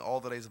followed me all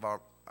the days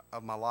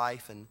of my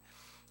life. And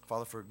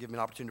Father, for giving me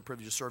an opportunity,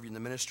 privilege to serve you in the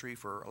ministry,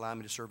 for allowing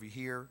me to serve you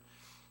here.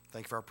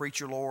 Thank you for our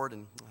preacher, Lord,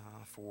 and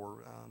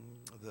for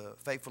the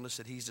faithfulness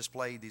that he's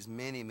displayed these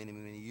many, many,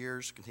 many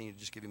years. Continue to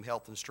just give him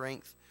health and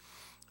strength.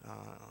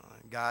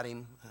 Guide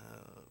him,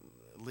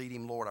 lead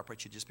him, Lord. I pray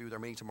you just be with our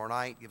meeting tomorrow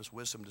night. Give us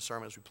wisdom,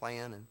 discernment as we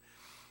plan. And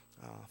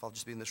Father,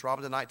 just be in this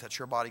Robin tonight. Touch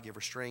her body, give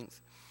her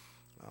strength.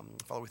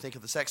 Father, we think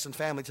of the Sexton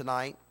family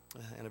tonight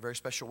in a very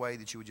special way,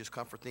 that you would just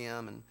comfort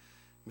them, and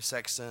Miss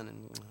Sexton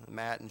and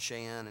Matt and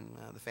Shan and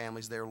the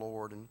families there,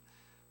 Lord, and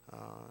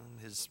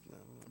his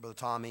brother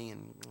Tommy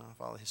and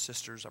Father, his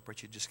sisters. I pray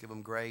you just give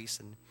them grace,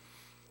 and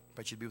I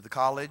pray you be with the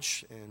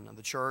college and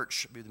the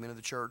church, be with the men of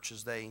the church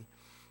as they,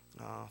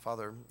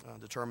 Father,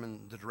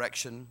 determine the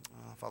direction,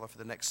 Father, for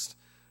the next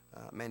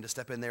man to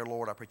step in there,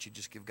 Lord. I pray you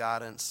just give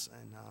guidance,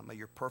 and may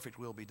your perfect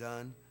will be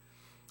done.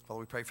 Father,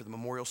 we pray for the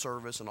memorial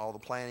service and all the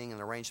planning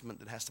and arrangement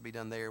that has to be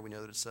done there. We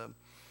know that it's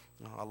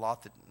a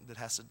lot that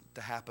has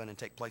to happen and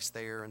take place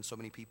there, and so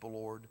many people,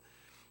 Lord.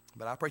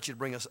 But I pray you to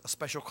bring us a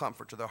special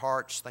comfort to their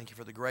hearts. Thank you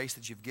for the grace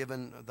that you've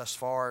given thus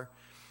far,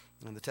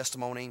 and the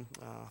testimony,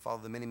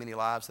 Father, the many, many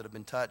lives that have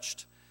been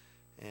touched.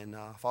 And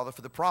Father,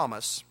 for the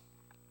promise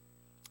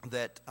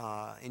that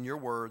in your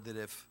word that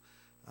if,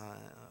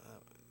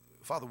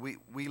 Father,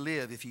 we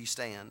live if ye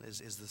stand,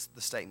 is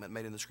the statement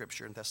made in the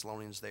scripture in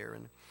Thessalonians there.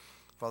 And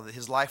Father,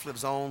 his life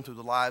lives on through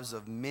the lives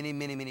of many,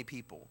 many, many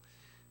people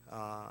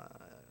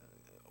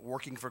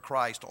working for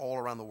Christ all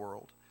around the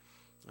world.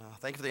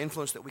 Thank you for the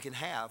influence that we can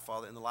have,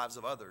 Father, in the lives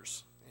of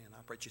others. And I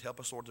pray you'd help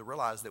us, Lord, to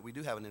realize that we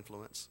do have an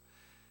influence.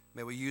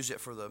 May we use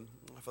it for the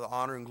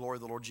honor and glory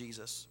of the Lord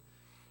Jesus.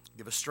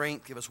 Give us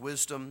strength, give us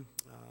wisdom,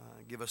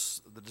 give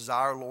us the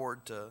desire,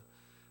 Lord, to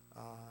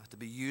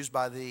be used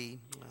by Thee,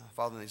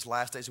 Father, in these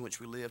last days in which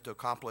we live, to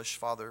accomplish,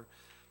 Father,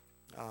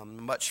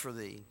 much for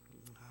Thee.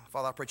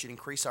 Father, I pray you'd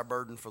increase our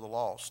burden for the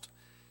lost.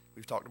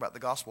 We've talked about the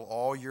gospel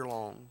all year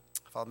long.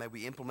 Father, may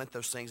we implement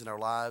those things in our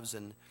lives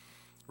and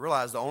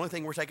realize the only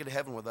thing we're taking to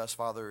heaven with us,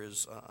 Father,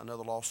 is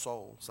another lost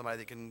soul, somebody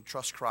that can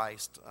trust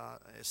Christ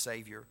as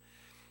Savior.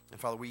 And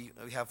Father, we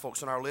have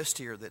folks on our list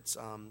here that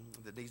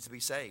needs to be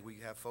saved. We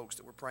have folks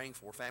that we're praying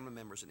for, family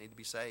members that need to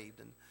be saved.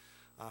 And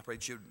I pray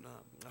that you'd,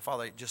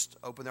 Father, just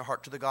open their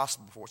heart to the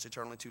gospel before it's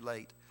eternally too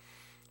late.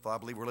 Father, I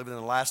believe we're living in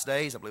the last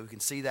days. I believe we can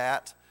see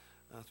that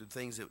through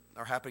things that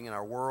are happening in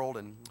our world.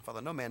 And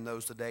Father, no man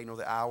knows the day nor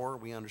the hour.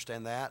 We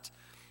understand that,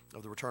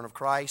 of the return of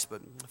Christ.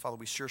 But Father,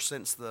 we sure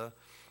sense the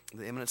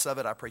imminence of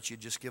it. I pray that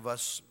you'd just give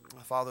us,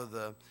 Father,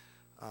 the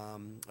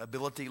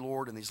ability,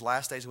 Lord, in these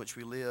last days in which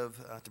we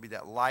live, to be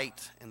that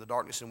light in the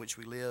darkness in which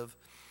we live,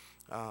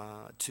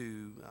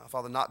 to,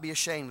 Father, not be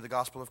ashamed of the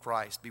gospel of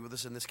Christ. Be with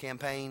us in this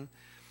campaign,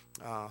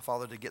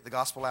 Father, to get the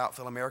gospel out,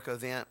 Fill America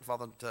event,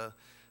 Father, to,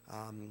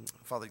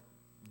 Father,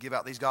 give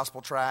out these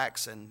gospel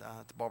tracts and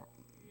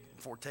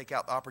to take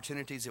out the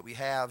opportunities that we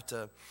have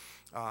to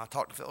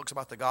talk to folks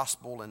about the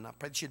gospel. And I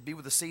pray that you'd be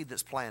with the seed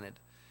that's planted.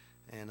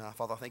 And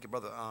Father, I thank you,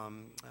 brother,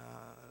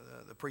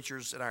 the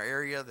preachers in our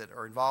area that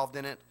are involved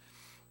in it.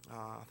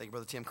 I thank you,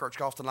 Brother Tim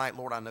Kirchhoff tonight.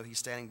 Lord, I know he's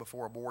standing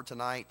before a board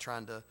tonight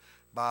trying to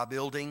buy a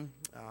building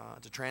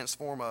to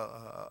transform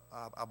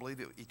I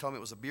believe he told me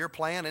it was a beer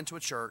plant into a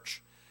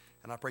church.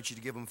 And I pray you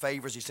to give him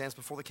favors. He stands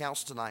before the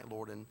council tonight,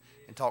 Lord, and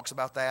talks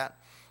about that.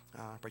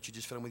 I pray you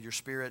just fill him with your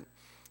spirit.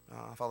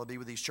 Father, be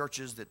with these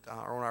churches that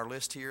are on our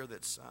list here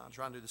that's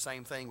trying to do the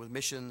same thing with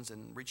missions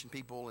and reaching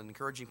people and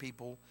encouraging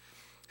people,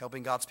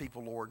 helping God's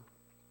people, Lord.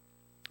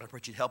 I pray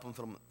you'd help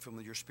them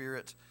from your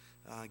spirit.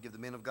 Give the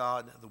men of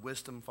God the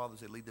wisdom, Father,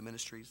 as they lead the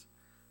ministries.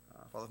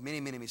 Father, many,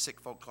 many, many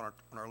sick folks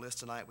on our list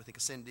tonight. We think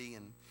of Cindy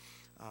and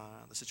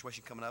the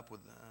situation coming up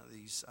with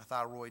these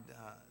thyroid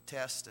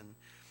tests and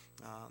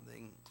the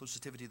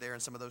inclusivity there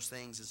and some of those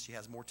things as she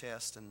has more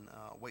tests and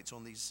waits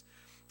on these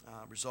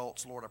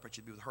results. Lord, I pray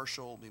you'd be with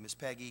Herschel, be Miss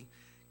Peggy.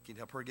 Can you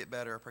help her get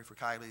better? I pray for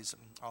Kylie's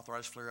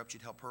arthritis flare-up.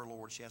 You'd help her,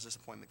 Lord. She has this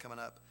appointment coming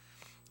up.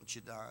 That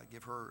you'd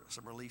give her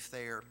some relief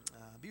there.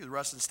 Be with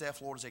Russ and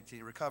Steph, Lord, as they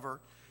continue to recover.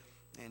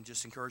 And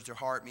just encourage their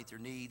heart, meet their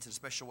needs in a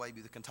special way.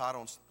 Be the cantata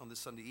on this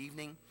Sunday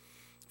evening.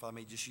 Father,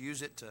 may you just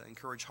use it to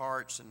encourage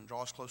hearts and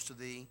draw us close to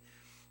Thee.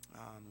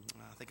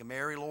 I think of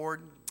Mary,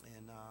 Lord,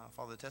 and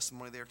Father, the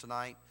testimony there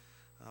tonight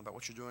about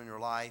what you're doing in her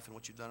life and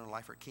what you've done in her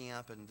life at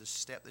camp and the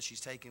step that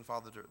she's taken,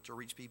 Father, to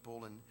reach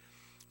people and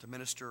to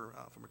minister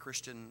from a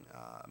Christian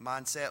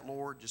mindset,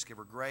 Lord. Just give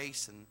her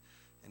grace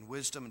and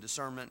wisdom and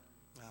discernment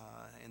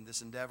in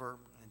this endeavor,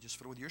 and just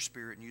fill her with your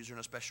spirit and use her in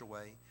a special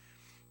way.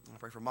 I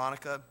pray for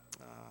Monica,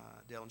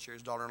 Dale and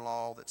Sherry's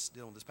daughter-in-law that's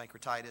dealing with this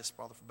pancreatitis.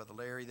 Father, for Brother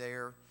Larry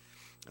there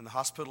in the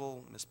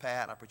hospital, Miss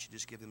Pat, I pray you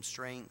just give them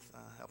strength,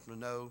 help them to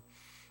know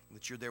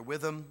that you're there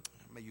with them.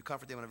 May you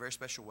comfort them in a very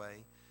special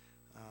way.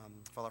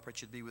 Father, I pray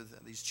you'd be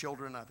with these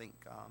children. I think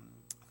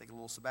a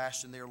little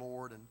Sebastian there,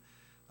 Lord, and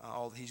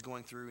all that he's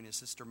going through, and his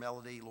sister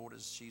Melody, Lord,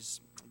 as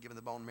she's given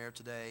the bone marrow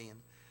today,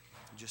 and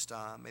just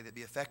may that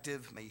be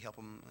effective. May you help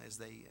them as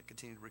they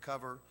continue to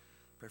recover.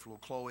 Pray for little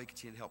Chloe.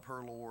 Continue to help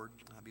her, Lord.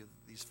 Be with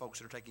these folks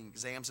that are taking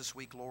exams this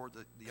week, Lord,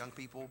 the young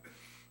people,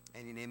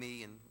 Andy and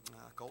Emmy, and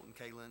Colton,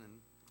 Kaylin,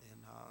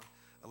 and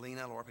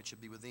Alina. Lord, I pray you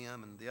be with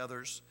them and the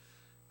others.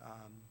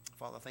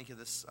 Father, I thank you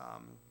this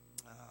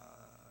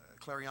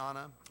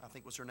Clariana, I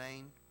think was her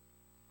name.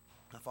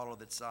 I follow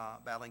that's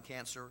battling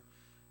cancer.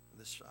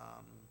 This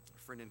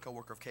friend and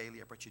co-worker of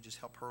Kaylee, I pray you just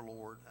help her,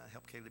 Lord.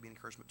 Help Kaylee to be an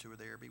encouragement to her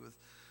there. Be with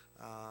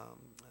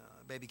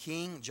baby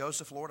King,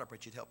 Joseph, Lord. I pray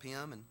you'd help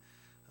him and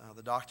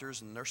the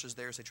doctors and nurses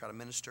there as they try to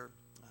minister,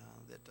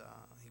 that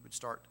he would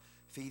start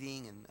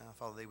feeding, and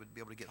Father, they would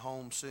be able to get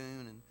home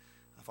soon, and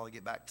Father,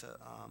 get back to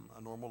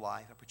a normal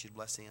life. I pray you'd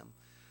bless him.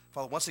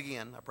 Father, once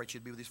again, I pray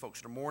you'd be with these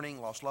folks that are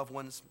mourning, lost loved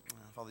ones.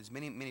 Father, these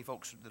many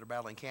folks that are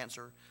battling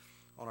cancer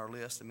on our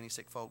list, and many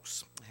sick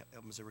folks,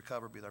 help them as they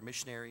recover, be with our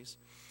missionaries,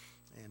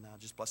 and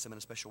just bless them in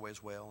a special way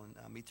as well,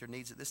 and meet their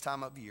needs at this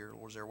time of year.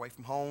 Lord, as they're away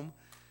from home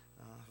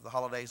for the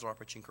holidays, Lord, I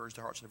pray you encourage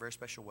their hearts in a very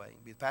special way.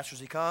 Be the pastor as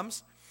he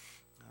comes.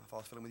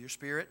 Father, fill him with your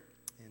spirit.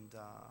 And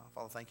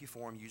Father, thank you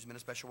for him. Use him in a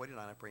special way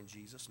tonight. I pray in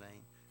Jesus'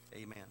 name.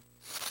 Amen.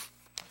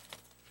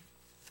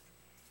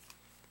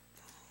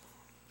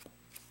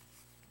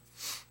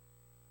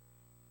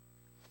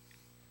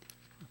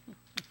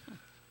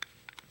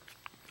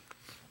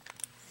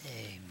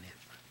 Amen.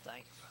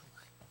 Thank you,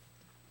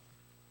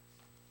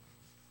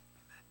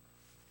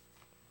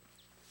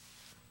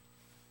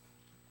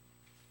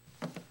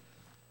 brother.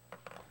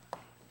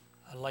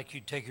 I'd like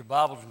you to take your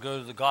Bibles and go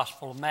to the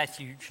Gospel of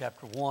Matthew,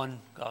 chapter 1.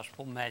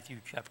 Gospel of Matthew,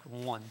 chapter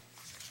 1.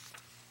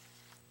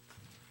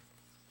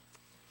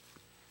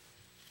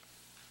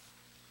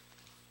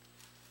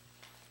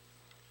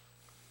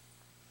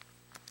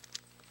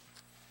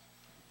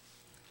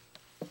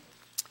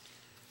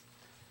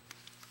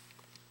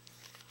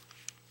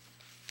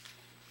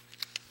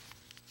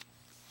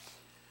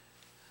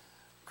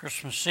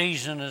 Christmas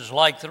season is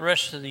like the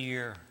rest of the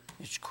year.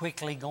 It's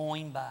quickly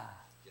going by.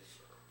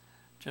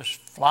 Just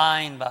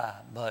flying by,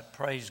 but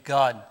praise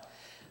God.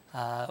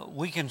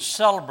 We can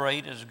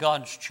celebrate as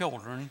God's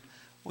children.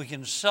 We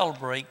can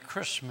celebrate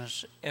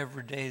Christmas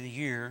every day of the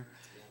year.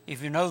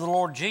 If you know the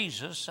Lord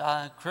Jesus,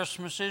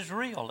 Christmas is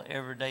real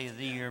every day of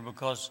the year,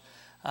 because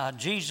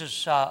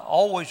Jesus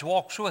always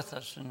walks with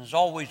us and is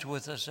always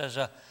with us as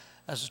a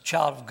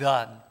child of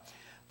God.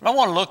 But I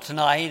want to look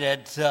tonight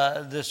at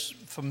this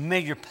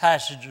familiar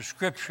passage of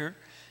Scripture,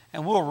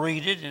 and we'll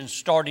read it, and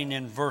starting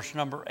in verse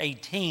number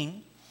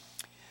 18.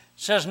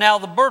 It says, "Now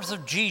the birth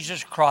of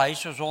Jesus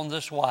Christ was on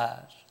this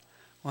wise,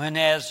 when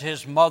as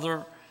his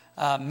mother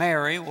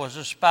Mary was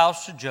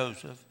espoused to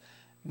Joseph,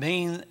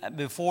 being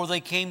before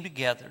they came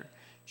together,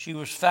 she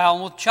was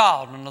found with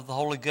child of the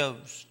Holy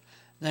Ghost.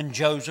 Then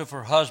Joseph,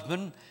 her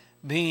husband,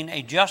 being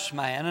a just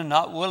man and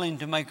not willing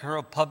to make her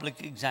a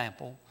public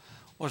example,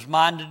 was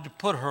minded to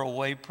put her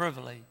away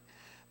privily.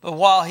 But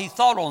while he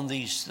thought on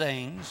these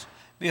things,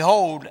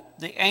 behold,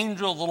 the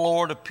angel of the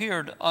Lord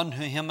appeared unto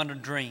him in a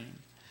dream,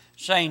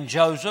 saying,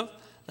 Joseph,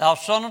 thou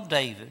son of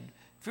David,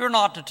 fear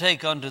not to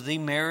take unto thee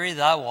Mary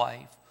thy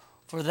wife,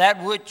 for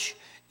that which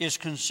is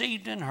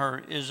conceived in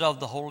her is of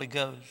the Holy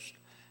Ghost.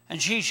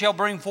 And she shall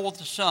bring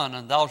forth a son,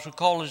 and thou shalt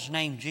call his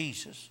name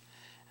Jesus,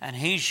 and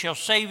he shall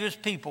save his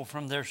people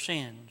from their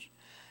sins.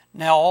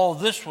 Now all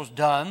this was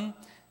done,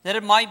 that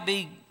it might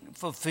be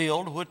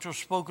fulfilled, which was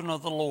spoken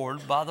of the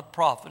Lord by the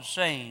prophet,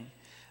 saying,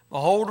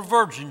 Behold, a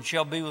virgin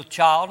shall be with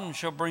child, and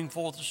shall bring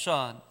forth a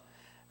son,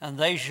 and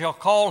they shall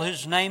call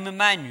his name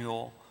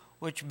Emmanuel,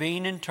 which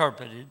being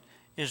interpreted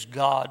is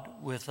God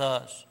with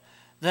us.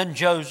 Then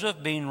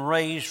Joseph, being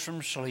raised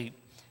from sleep,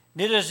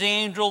 did as the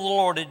angel of the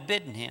Lord had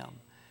bidden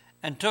him,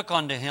 and took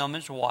unto him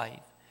his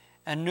wife,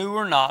 and knew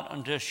her not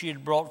until she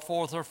had brought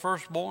forth her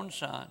firstborn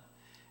son,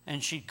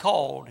 and she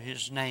called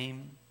his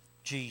name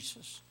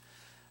Jesus.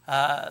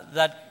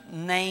 That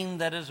name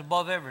that is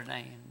above every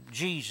name,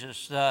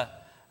 Jesus, the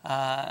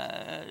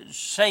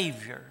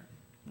Savior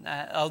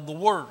of the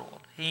world.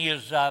 He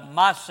is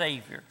my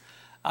Savior.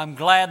 I'm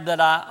glad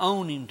that I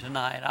own him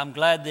tonight. I'm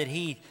glad that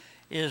he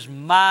is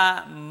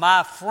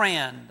my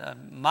friend,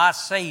 my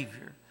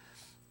Savior.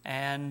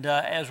 And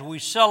as we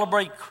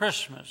celebrate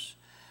Christmas,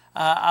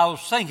 I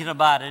was thinking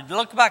about it.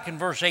 Look back in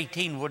verse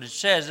 18, what it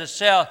says. It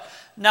says,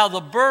 Now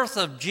the birth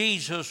of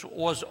Jesus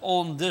was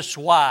on this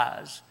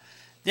wise.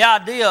 The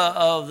idea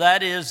of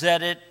that is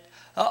that it,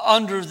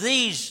 under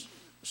these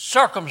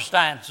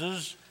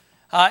circumstances,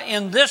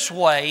 in this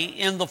way,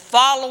 in the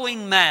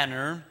following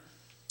manner,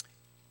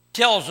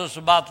 tells us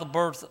about the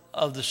birth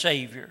of the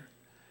Savior.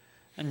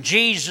 And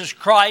Jesus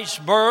Christ's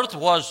birth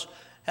was,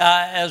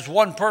 as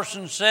one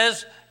person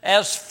says,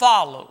 as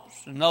follows.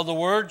 In other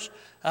words,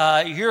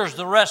 here's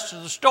the rest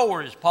of the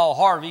story, as Paul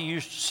Harvey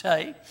used to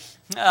say.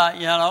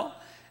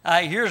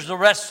 Here's the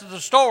rest of the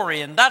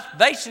story. And that's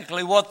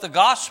basically what the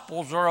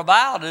Gospels are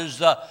about, is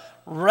the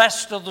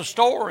rest of the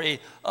story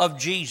of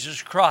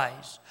Jesus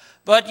Christ.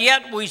 But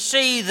yet we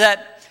see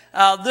that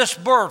this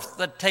birth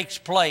that takes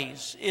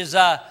place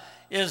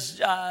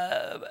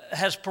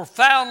has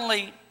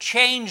profoundly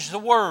changed the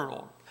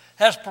world,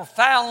 has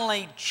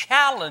profoundly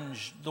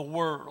challenged the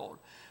world.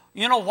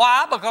 You know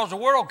why? Because the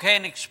world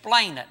can't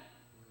explain it.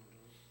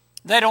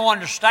 They don't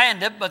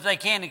understand it, but they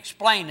can't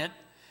explain it.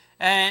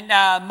 And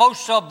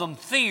most of them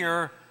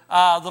fear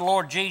the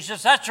Lord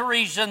Jesus. That's the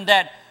reason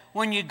that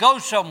when you go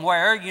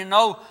somewhere, you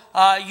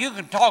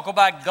can talk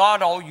about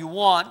God all you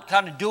want,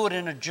 kind of do it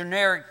in a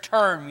generic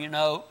term,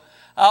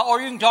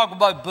 or you can talk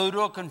about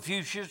Buddha,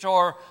 Confucius,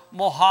 or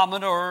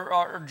Muhammad,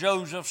 or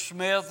Joseph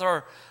Smith,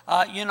 or,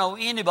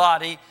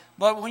 anybody.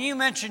 But when you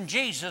mention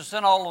Jesus,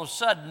 then all of a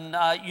sudden,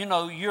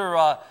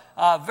 you're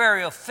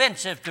very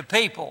offensive to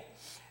people.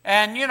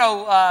 And,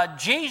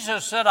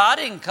 Jesus said, I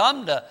didn't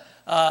come to,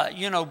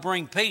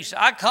 bring peace.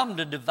 I come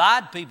to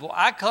divide people.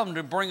 I come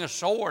to bring a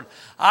sword.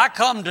 I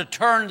come to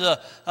turn the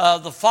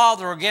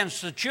father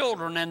against the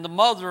children and the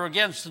mother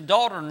against the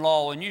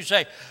daughter-in-law. And you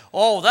say,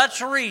 oh, that's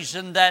the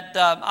reason that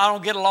I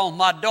don't get along with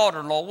my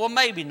daughter-in-law. Well,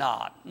 maybe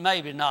not.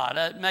 Maybe not.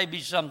 It may be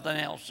something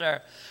else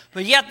there.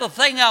 But yet the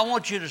thing I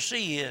want you to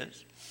see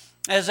is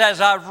as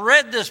I've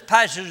read this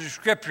passage of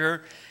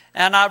Scripture,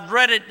 and I've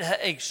read it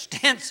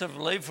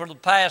extensively for the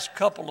past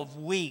couple of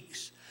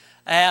weeks,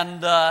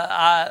 and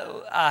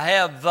I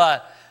have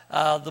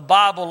the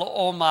Bible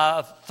on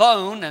my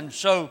phone, and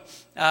so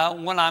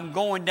when I'm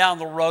going down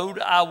the road,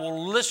 I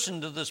will listen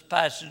to this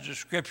passage of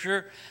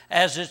Scripture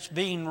as it's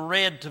being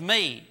read to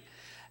me.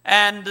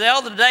 And the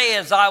other day,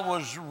 as I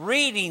was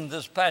reading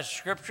this passage of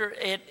Scripture,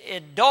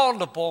 it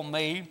dawned upon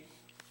me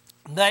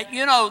that,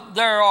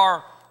 there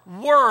are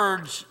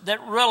words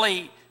that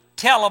really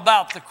tell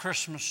about the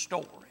Christmas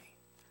story.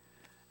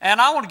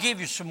 And I want to give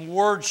you some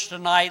words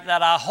tonight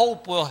that I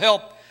hope will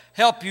help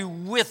you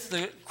with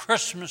the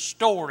Christmas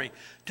story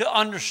to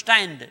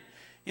understand it.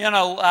 We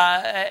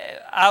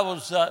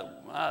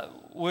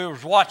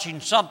was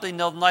watching something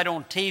the other night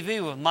on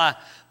TV with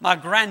my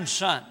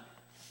grandson.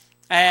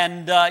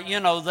 And,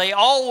 they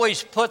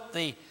always put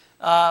the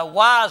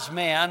wise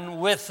men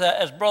with,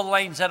 as Brother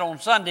Lane said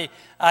on Sunday,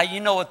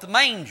 at the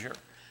manger.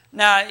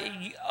 Now,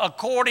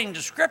 according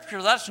to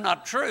Scripture, that's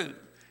not true.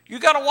 You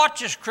got to watch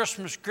this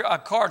Christmas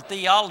card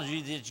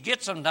theology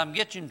that sometimes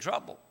gets you in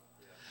trouble.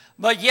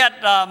 But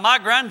yet, my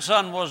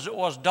grandson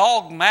was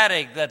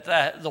dogmatic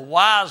that the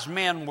wise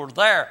men were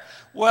there.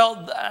 Well,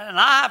 and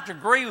I have to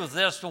agree with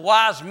this. The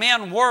wise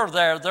men were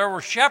there. There were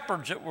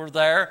shepherds that were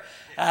there,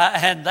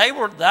 and they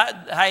were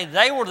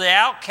the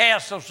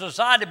outcasts of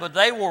society, but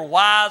they were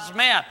wise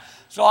men.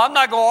 So I'm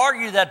not going to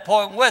argue that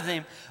point with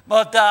him.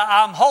 But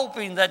I'm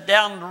hoping that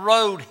down the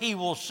road he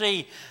will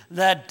see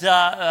that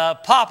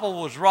Papa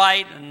was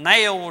right and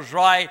Nail was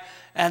right,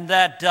 and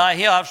that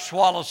he'll have to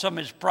swallow some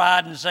of his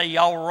pride and say,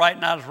 y'all were right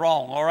and I was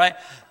wrong, all right?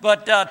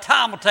 But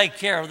time will take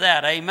care of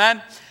that,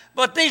 amen?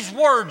 But these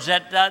words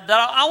that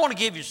I want to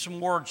give you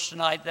some words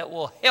tonight that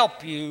will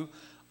help you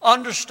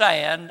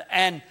understand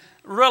and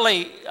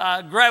really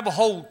grab a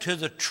hold to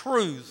the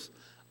truth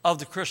of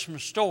the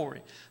Christmas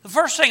story. The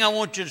first thing I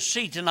want you to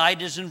see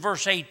tonight is in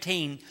verse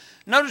 18.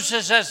 Notice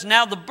it says,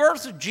 now the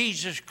birth of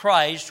Jesus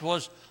Christ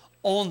was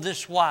on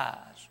this wise,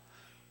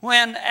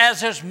 when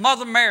as his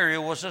mother Mary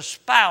was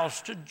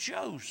espoused to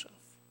Joseph.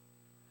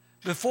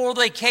 Before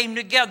they came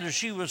together,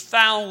 she was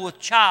found with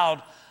child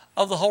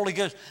of the Holy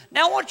Ghost.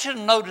 Now I want you to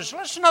notice,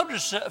 let's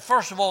notice,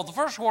 first of all, the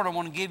first word I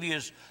want to give you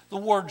is the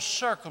word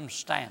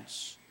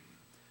circumstance.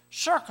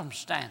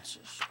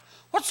 Circumstances.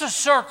 What's the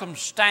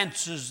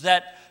circumstances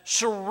that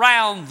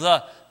surround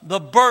the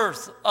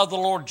birth of the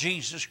Lord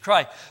Jesus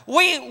Christ?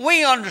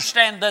 We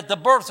understand that the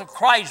birth of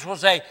Christ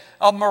was a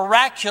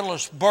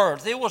miraculous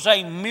birth. It was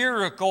a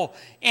miracle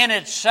in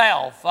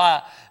itself.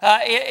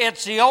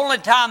 It's the only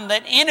time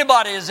that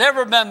anybody has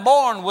ever been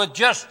born with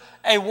just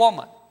a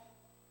woman.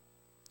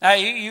 Now,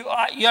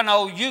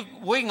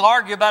 we can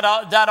argue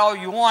about that all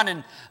you want,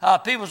 and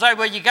people say,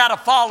 well, you got to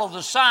follow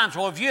the science.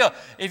 Well,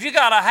 if you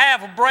got a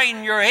half a brain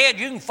in your head,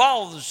 you can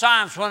follow the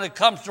science when it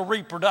comes to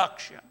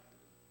reproduction.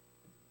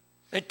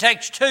 It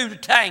takes two to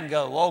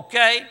tango,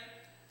 okay?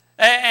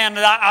 And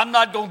I'm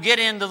not going to get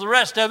into the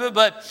rest of it,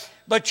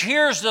 but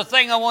here's the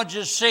thing I want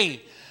you to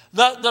see.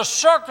 The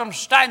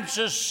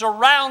circumstances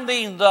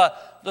surrounding the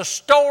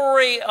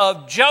story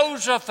of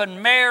Joseph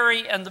and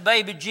Mary and the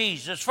baby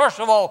Jesus.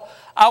 First of all,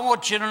 I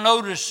want you to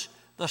notice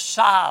the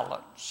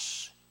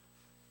silence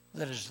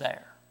that is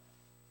there.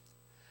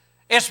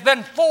 It's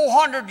been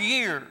 400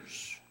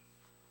 years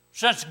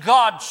since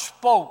God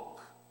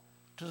spoke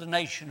to the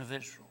nation of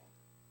Israel.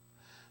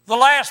 The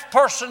last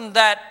person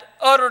that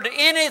uttered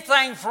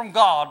anything from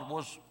God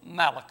was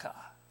Malachi.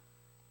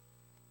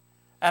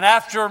 And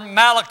after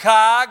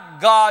Malachi,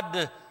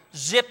 God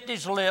zipped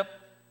his lip,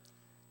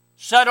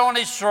 sat on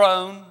his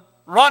throne,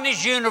 run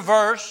his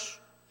universe,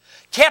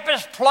 kept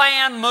his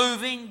plan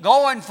moving,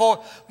 going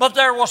forward, but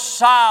there was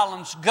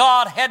silence.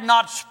 God had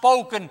not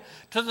spoken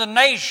to the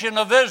nation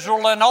of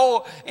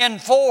Israel in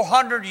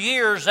 400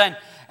 years, and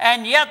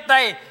yet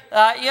they,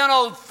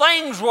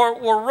 things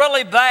were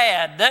really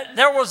bad.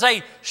 There was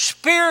a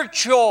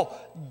spiritual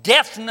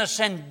deafness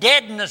and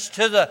deadness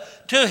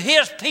to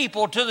his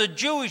people, to the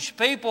Jewish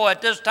people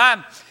at this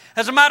time.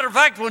 As a matter of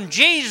fact, when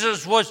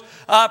Jesus was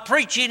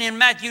preaching in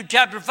Matthew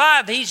chapter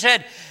 5, he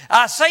said,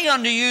 I say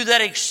unto you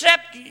that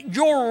except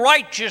your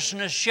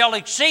righteousness shall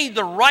exceed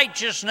the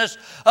righteousness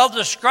of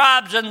the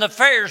scribes and the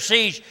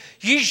Pharisees,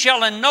 ye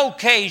shall in no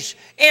case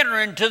enter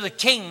into the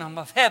kingdom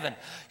of heaven.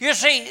 You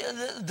see,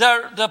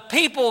 the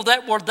people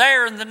that were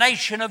there in the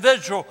nation of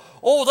Israel,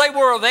 they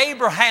were of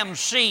Abraham's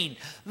seed.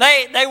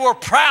 They were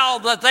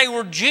proud that they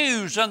were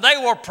Jews, and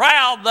they were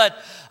proud that,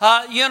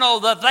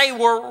 that they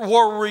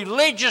were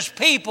religious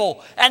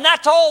people. And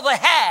that's all they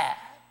had,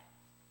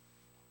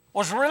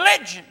 was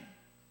religion.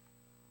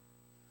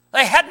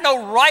 They had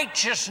no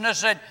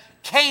righteousness that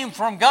came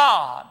from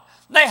God.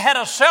 They had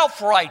a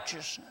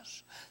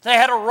self-righteousness. They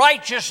had a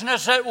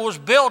righteousness that was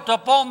built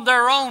upon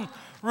their own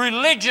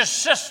religious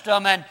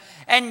system. And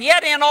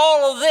yet in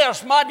all of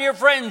this, my dear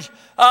friends,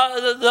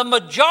 the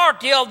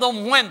majority of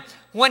them,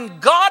 when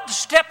God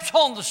steps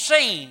on the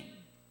scene,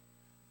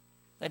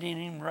 they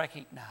didn't even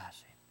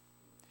recognize him.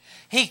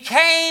 He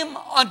came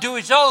unto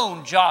his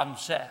own, John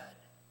said,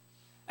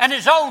 and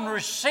his own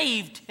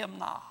received him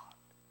not.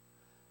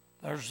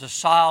 There's the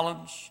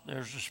silence,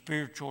 there's the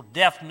spiritual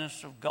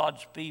deafness of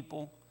God's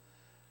people,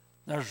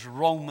 there's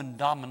Roman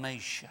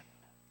domination.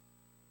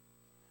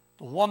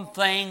 The one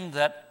thing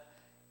that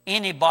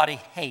anybody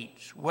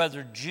hates,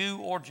 whether Jew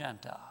or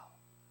Gentile,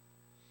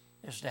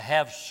 is to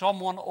have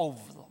someone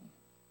over them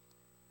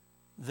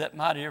that,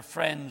 my dear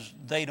friends,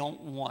 they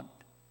don't want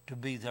to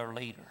be their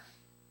leader.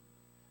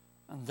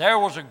 And there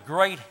was a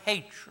great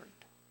hatred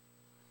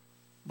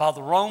by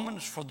the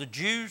Romans for the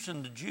Jews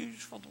and the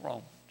Jews for the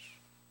Romans.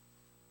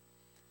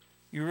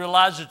 You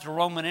realize that the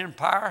Roman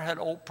Empire had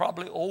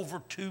probably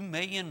over 2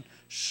 million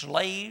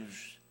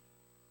slaves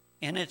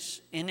that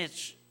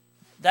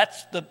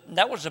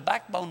was the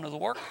backbone of the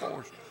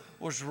workforce,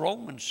 was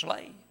Roman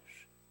slaves.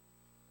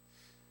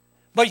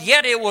 But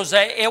yet it was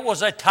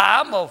a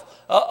time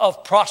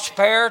of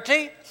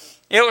prosperity.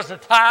 It was a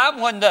time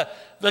when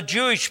the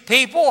Jewish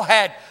people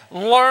had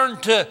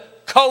learned to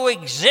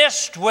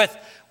coexist with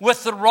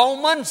the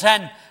Romans,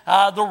 and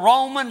the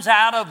Romans,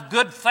 out of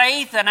good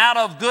faith and out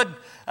of good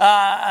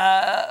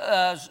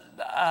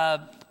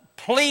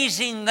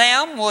pleasing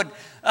them, would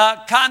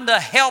kind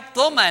of help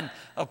them. And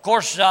of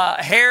course,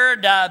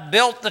 Herod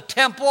built the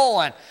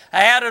temple and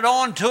added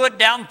on to it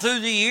down through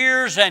the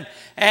years. But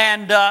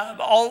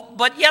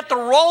yet the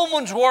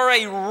Romans were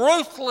a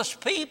ruthless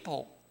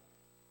people.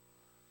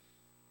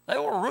 They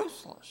were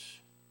ruthless.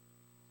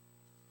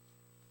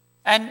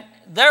 And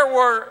there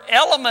were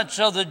elements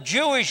of the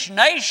Jewish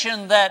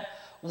nation that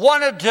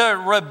wanted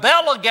to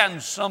rebel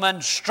against them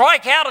and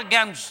strike out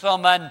against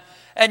them, and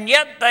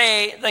yet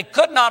they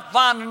could not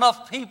find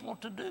enough people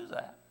to do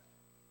that.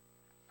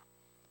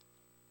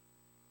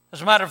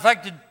 As a matter of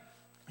fact, the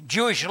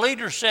Jewish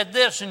leader said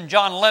this in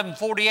John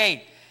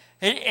 11:48.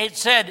 It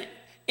said,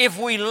 if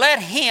we let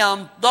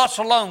him thus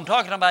alone,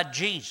 talking about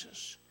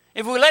Jesus,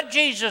 if we let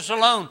Jesus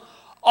alone,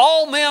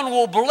 all men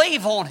will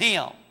believe on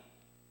him.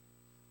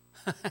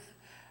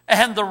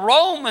 And the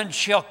Romans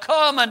shall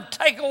come and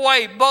take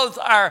away both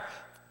our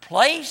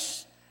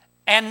place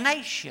and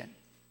nation.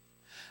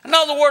 In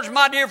other words,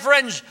 my dear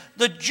friends,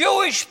 the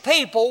Jewish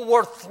people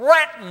were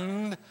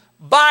threatened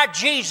by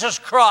Jesus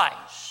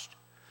Christ.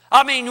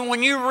 I mean,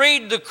 when you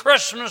read the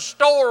Christmas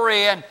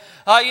story, and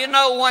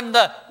when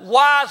the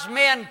wise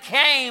men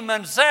came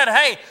and said,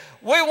 "Hey,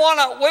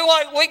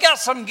 we got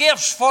some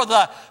gifts for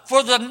the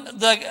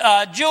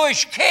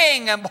Jewish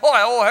king," and boy,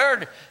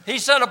 Herod, he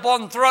sat up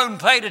on the throne,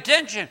 paid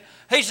attention.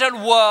 He said,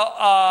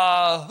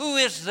 "Well, who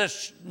is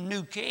this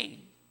new king?"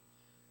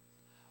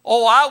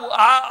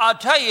 I'll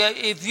tell you,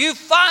 if you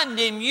find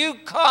him, you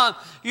come,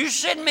 you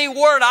send me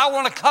word, I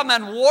want to come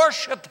and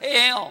worship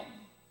him.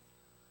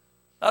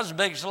 That's the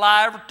biggest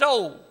lie I ever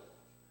told.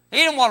 He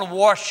didn't want to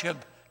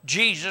worship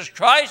Jesus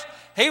Christ.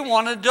 He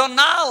wanted to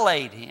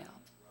annihilate him.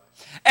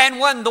 And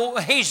when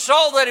he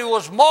saw that he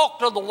was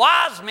mocked of the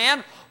wise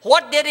men,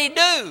 what did he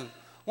do?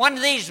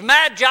 When these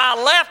magi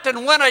left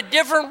and went a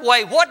different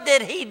way, what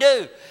did he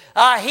do?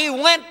 He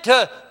went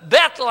to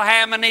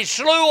Bethlehem and he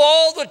slew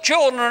all the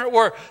children that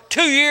were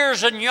 2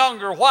 years and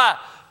younger. Why?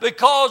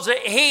 Because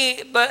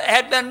he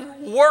had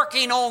been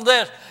working on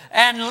this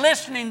and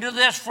listening to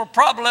this for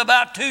probably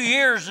about 2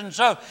 years. And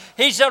so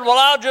he said, well,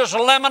 I'll just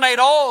eliminate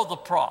all the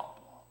problems,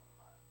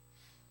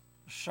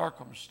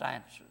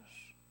 circumstances.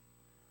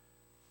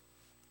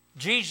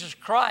 Jesus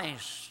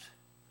Christ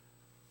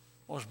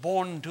was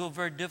born into a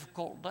very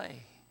difficult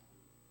day.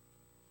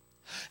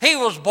 He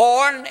was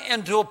born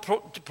into a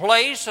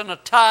place and a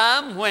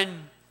time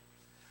when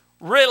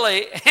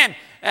really,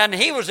 and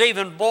he was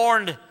even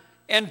born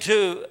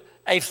into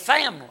a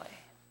family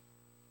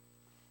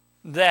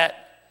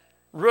that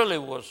really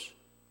was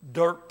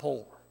dirt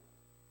poor.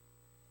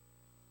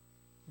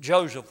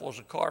 Joseph was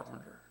a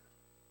carpenter.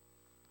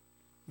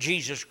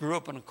 Jesus grew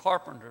up in a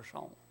carpenter's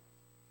home.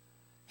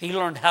 He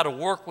learned how to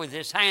work with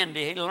his hand.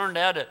 He learned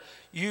how to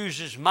use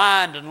his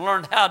mind and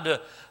learned how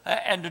to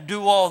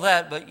do all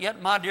that. But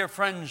yet, my dear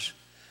friends,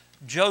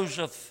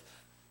 Joseph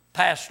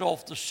passed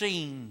off the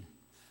scene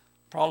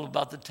probably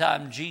about the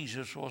time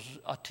Jesus was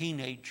a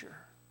teenager.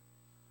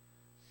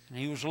 And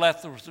he was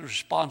left with the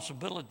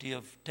responsibility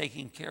of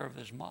taking care of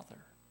his mother.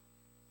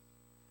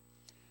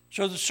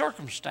 So the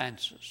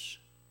circumstances.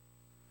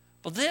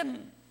 But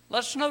then,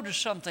 let's notice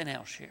something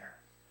else here.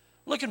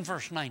 Look in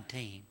verse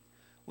 19.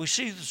 We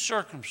see the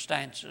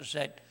circumstances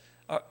that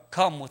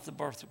come with the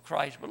birth of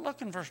Christ. But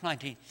look in verse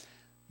 19.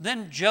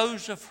 Then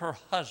Joseph, her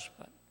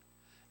husband.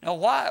 Now,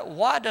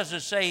 why does it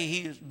say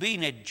he is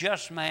being a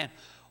just man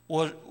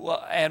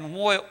and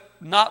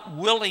not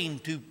willing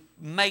to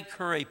make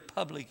her a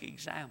public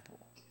example?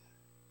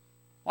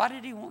 Why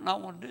did he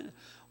not want to do that?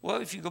 Well,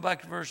 if you go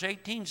back to verse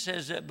 18, it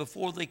says that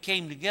before they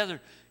came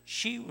together,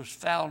 she was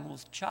found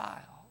with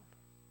child.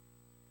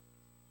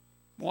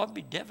 Well, it'd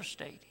be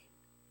devastating.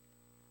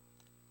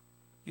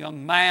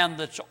 Young man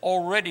that's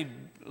already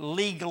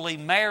legally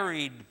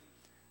married,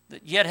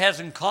 that yet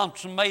hasn't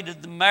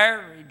consummated the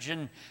marriage,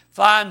 and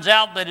finds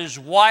out that his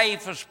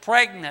wife is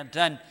pregnant.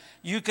 And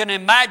you can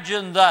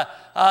imagine the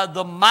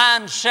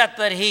mindset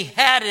that he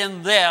had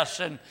in this.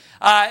 And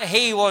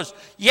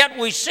yet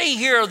we see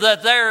here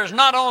that there is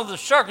not only the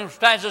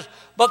circumstances,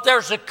 but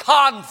there's a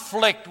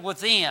conflict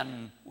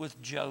within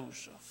with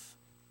Joseph.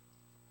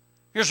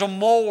 Here's a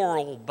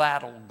moral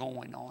battle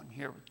going on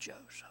here with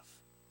Joseph.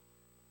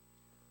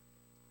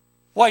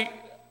 Well,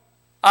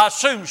 I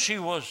assume she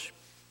was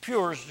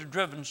pure as the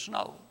driven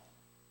snow.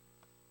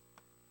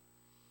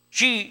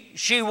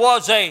 She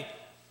was a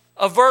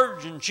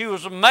virgin. She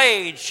was a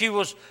maid.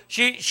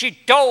 She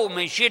told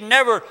me she had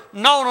never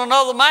known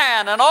another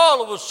man, and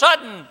all of a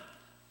sudden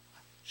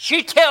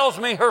she tells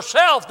me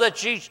herself that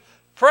she's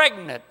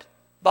pregnant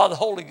by the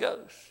Holy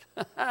Ghost.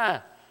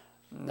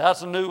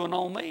 That's a new one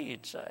on me,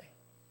 you'd say.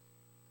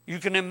 You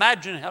can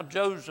imagine how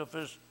Joseph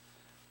is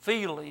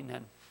feeling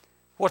and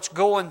what's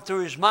going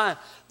through his mind.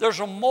 There's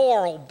a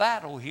moral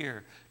battle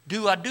here.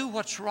 Do I do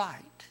what's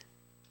right?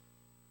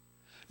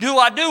 Do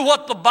I do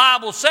what the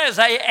Bible says?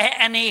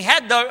 And he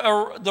had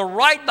the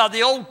right by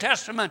the Old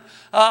Testament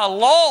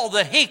law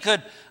that he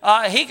could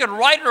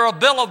write her a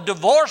bill of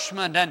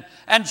divorcement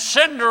and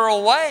send her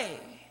away.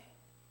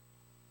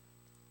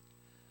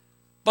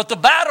 But the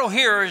battle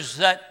here is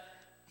that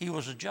he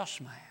was a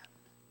just man.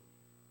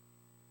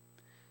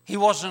 He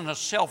wasn't a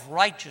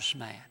self-righteous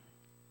man.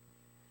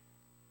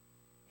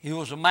 He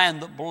was a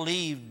man that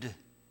believed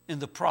in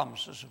the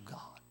promises of God.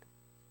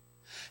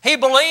 He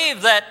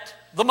believed that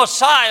the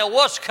Messiah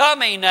was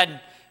coming, and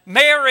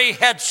Mary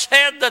had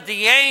said that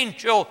the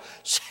angel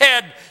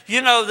said,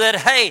 that,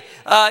 hey,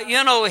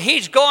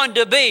 he's going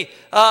to be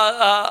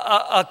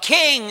a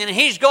king, and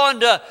he's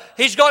going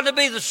to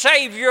be the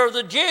Savior of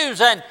the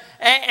Jews. And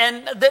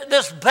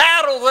this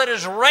battle that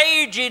is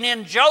raging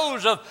in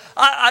Joseph,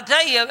 I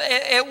tell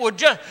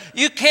you,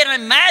 you can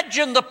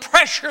imagine the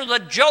pressure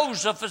that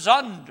Joseph is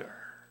under.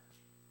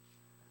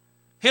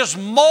 His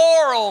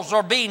morals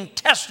are being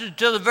tested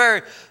to the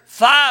very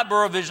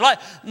fiber of his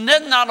life. And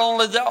then not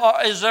only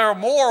is there a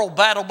moral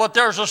battle, but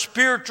there's a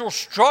spiritual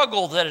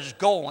struggle that is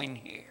going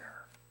here.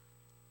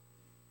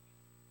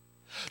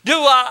 Do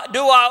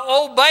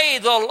I obey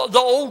the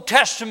Old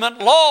Testament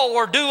law,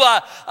 or do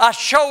I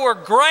show her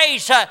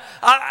grace?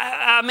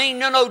 I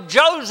mean,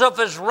 Joseph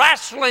is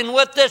wrestling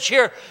with this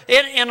here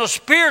in a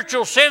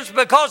spiritual sense,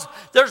 because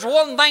there's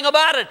one thing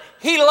about it.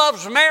 He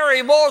loves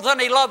Mary more than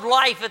he loved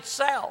life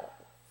itself.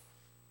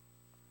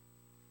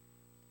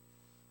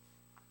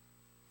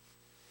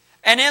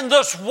 And in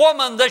this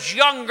woman, this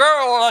young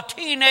girl, a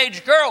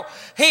teenage girl,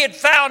 he had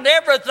found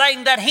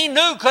everything that he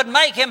knew could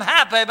make him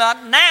happy.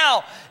 But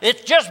now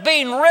it's just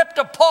being ripped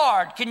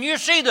apart. Can you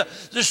see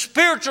the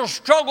spiritual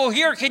struggle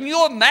here? Can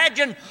you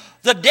imagine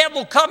the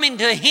devil coming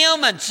to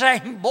him and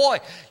saying, boy,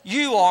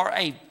 you are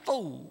a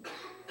fool.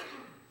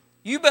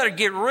 You better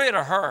get rid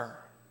of her.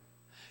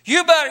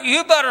 You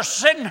better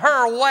send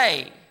her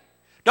away.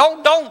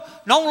 Don't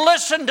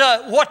listen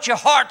to what your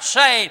heart's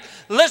saying.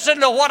 Listen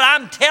to what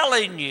I'm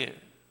telling you.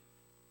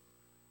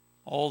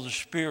 Oh, the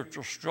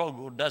spiritual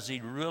struggle. Does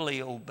he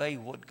really obey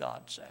what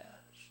God says?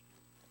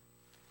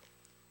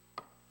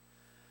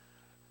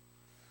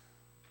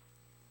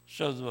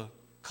 So the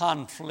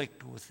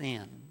conflict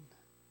within.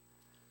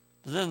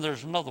 But then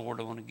there's another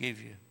word I want to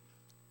give you,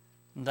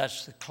 and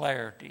that's the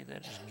clarity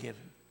that is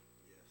given.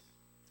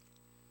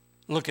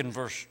 Look in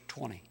verse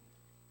 20.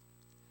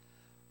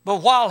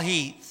 But while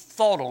he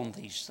thought on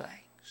these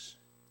things,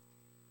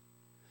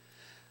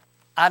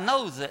 I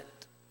know that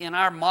in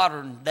our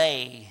modern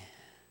day,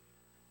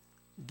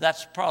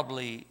 that's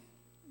probably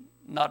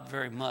not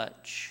very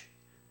much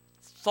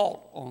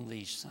thought on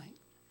these things.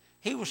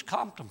 He was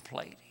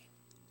contemplating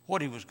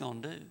what he was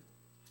going to do.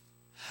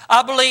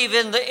 I believe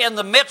in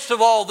the midst of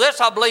all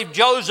this, I believe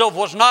Joseph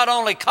was not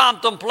only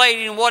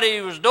contemplating what he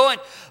was doing,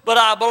 but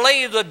I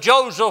believe that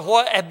Joseph,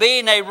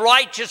 being a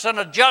righteous and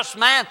a just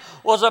man,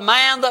 was a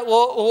man that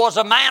was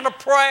a man of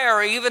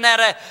prayer, even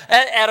at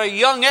a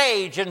young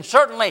age. And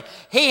certainly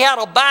he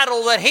had a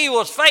battle that he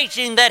was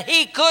facing that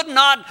he could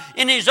not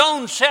in his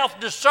own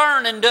self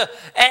discern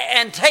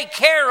and take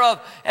care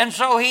of. And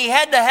so he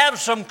had to have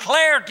some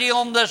clarity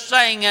on this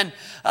thing. And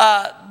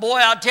boy,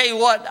 I'll tell you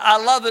what,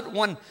 I love it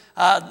when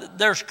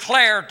there's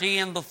clarity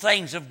in the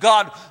things of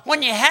God.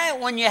 When you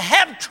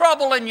have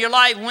trouble in your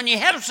life, when you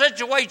have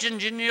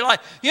situations in your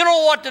life, you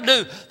know what to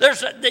do.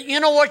 You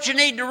know what you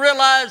need to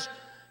realize?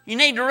 You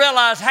need to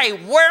realize, hey,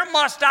 where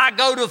must I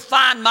go to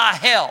find my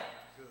help?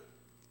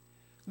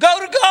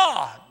 Go to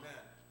God.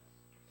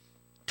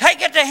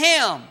 Take it to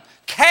Him.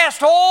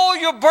 Cast all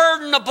your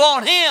burden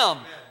upon Him.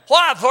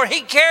 Why? For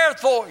He careth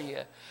for you.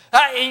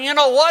 And you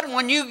know what?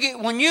 When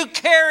you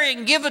carry it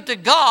and give it to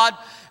God,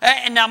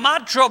 and now my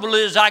trouble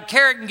is I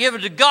carry it and give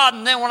it to God,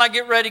 and then when I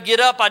get ready to get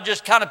up, I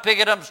just kind of pick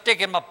it up and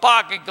stick it in my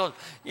pocket because,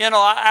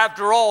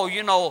 after all,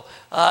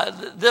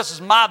 this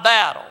is my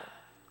battle.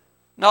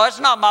 No, it's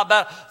not my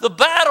battle. The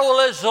battle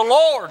is the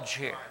Lord's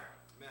here.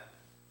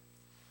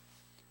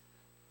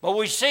 But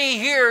we see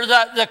here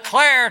that the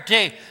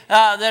clarity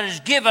that is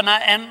given,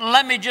 and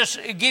let me just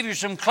give you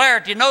some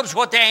clarity. Notice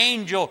what the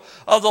angel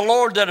of the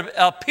Lord that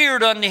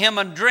appeared unto him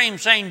in a dream,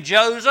 saying,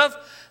 Joseph,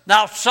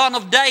 thou son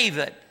of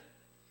David.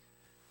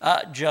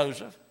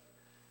 Joseph,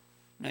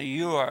 now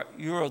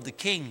you're the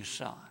king's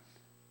son.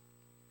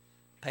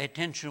 Pay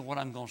attention to what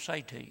I'm going to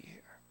say to you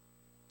here.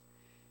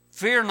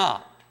 Fear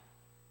not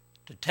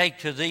to take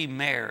to thee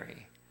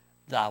Mary,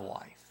 thy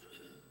wife.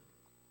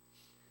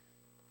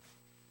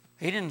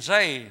 He didn't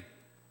say,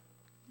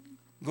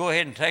 go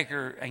ahead and take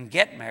her and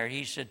get married.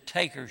 He said,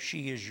 take her,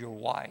 she is your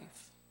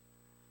wife.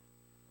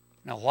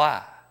 Now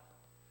why?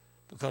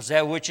 Because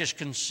that which is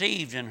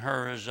conceived in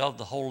her is of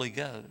the Holy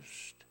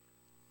Ghost.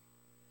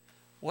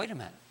 Wait a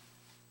minute.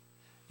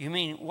 You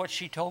mean what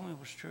she told me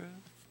was true?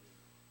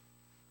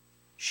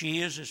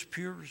 She is as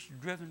pure as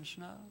driven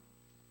snow?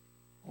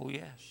 Oh,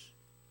 yes.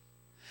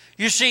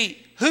 You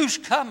see, who's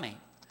coming?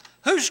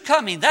 Who's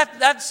coming?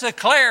 That's the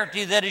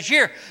clarity that is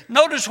here.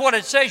 Notice what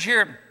it says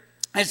here.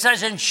 It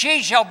says, and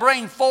she shall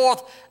bring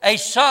forth a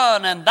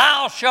son, and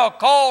thou shalt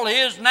call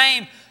his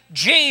name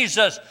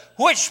Jesus,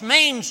 which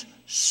means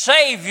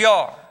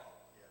Savior.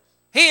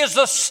 He is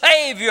the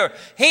Savior.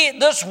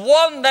 This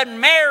one that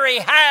Mary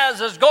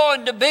has is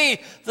going to be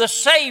the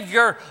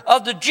Savior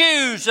of the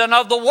Jews and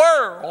of the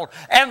world.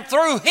 And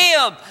through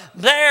Him,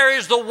 there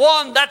is the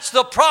one, that's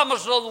the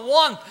promise of the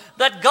one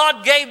that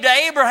God gave to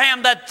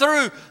Abraham, that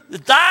through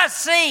thy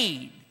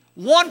seed,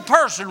 one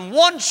person,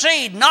 one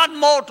seed, not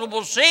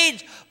multiple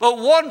seeds, but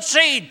one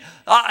seed,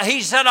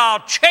 He said,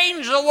 I'll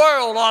change the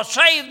world, I'll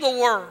save the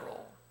world.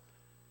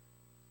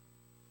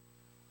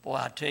 Boy,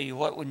 I tell you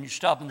what, when you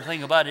stop and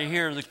think about it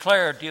here, the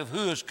clarity of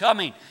who is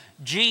coming,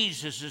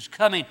 Jesus is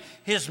coming.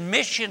 His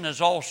mission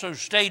is also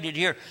stated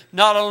here.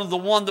 Not only the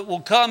one that will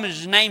come,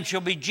 His name shall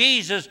be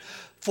Jesus,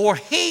 for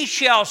He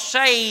shall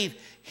save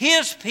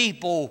His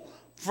people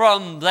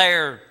from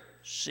their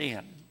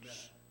sins.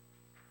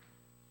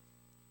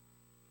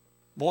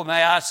 Boy,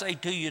 may I say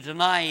to you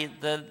tonight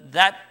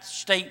that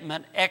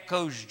statement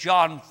echoes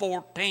John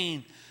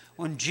 14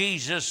 when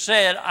Jesus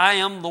said, I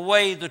am the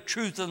way, the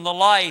truth, and the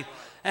life.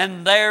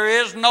 And there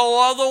is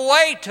no other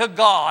way to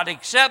God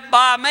except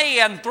by me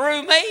and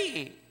through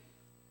me.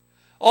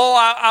 Oh,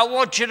 I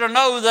want you to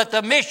know that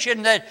the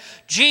mission that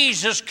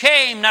Jesus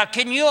came. Now,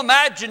 can you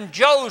imagine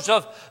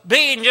Joseph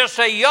being just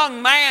a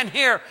young man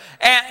here,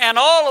 and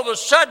all of a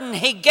sudden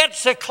he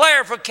gets a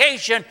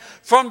clarification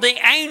from the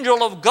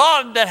angel of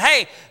God that,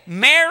 hey,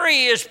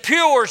 Mary is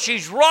pure,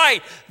 she's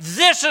right.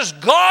 This is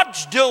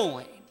God's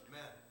doing.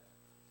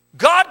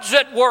 God's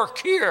at work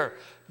here.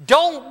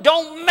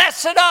 Don't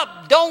mess it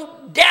up.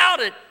 Don't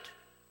doubt it.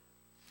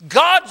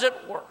 God's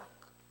at work.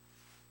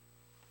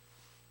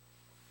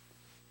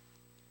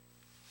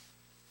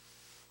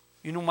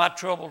 You know, my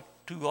trouble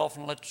too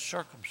often lets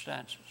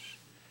circumstances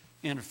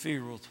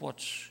interfere with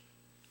what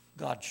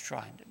God's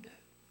trying to do.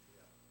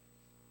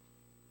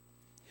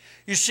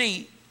 You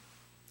see,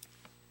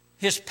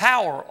 His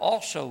power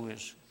also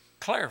is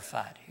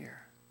clarified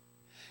here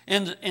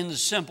in the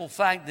simple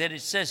fact that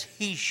it says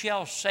He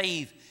shall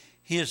save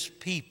His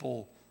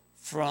people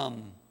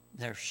from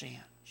their sins.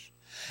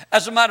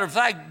 As a matter of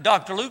fact,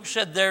 Dr. Luke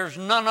said there's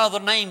none other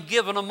name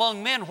given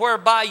among men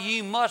whereby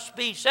ye must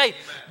be saved.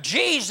 Amen.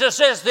 Jesus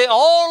is the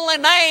only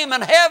name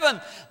in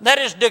heaven that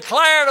is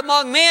declared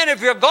among men.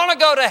 If you're going to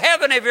go to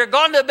heaven, if you're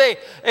going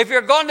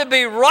to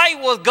be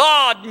right with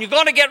God, and you're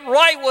going to get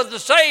right with the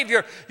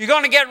Savior, you're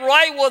going to get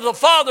right with the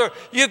Father,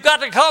 you've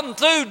got to come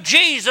through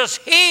Jesus.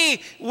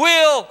 He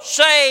will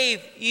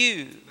save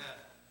you. Amen.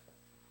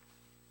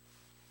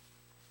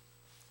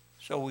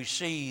 So we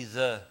see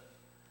the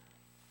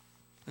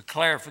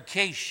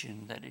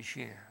clarification that is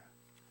here.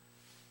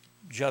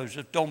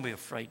 Joseph, don't be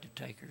afraid to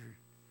take her.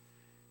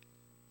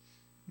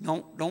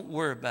 Don't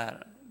worry about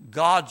it.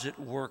 God's at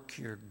work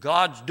here.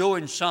 God's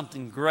doing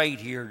something great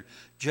here,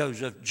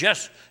 Joseph.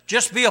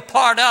 Just be a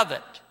part of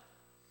it.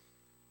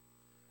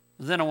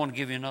 Then I want to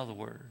give you another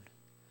word.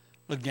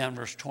 Look down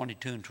verse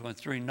 22 and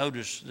 23.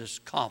 Notice this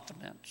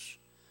confidence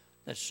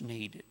that's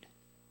needed.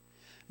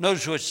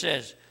 Notice what it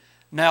says.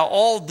 Now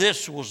all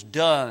this was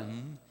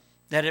done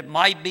that it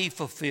might be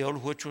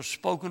fulfilled, which was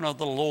spoken of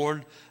the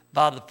Lord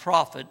by the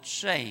prophet,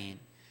 saying,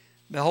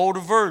 Behold,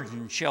 a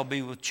virgin shall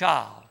be with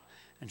child,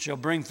 and shall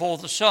bring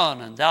forth a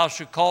son, and thou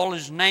shalt call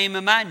his name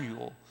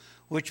Emmanuel,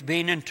 which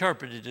being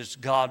interpreted is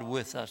God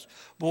with us.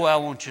 Boy, I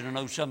want you to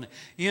know something.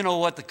 You know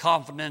what the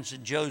confidence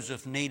that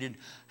Joseph needed?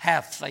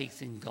 Have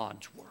faith in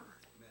God's word.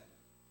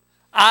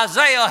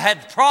 Isaiah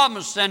had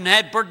promised and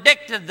had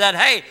predicted that,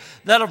 hey,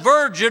 that a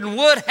virgin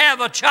would have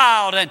a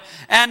child,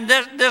 and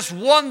this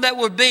one that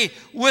would be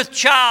with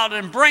child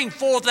and bring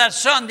forth that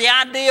son. The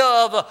idea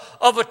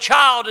of a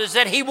child is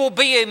that he will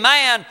be a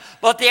man,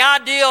 but the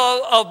idea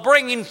of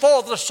bringing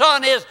forth a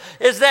son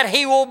is that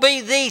he will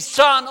be the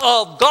Son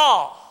of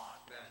God.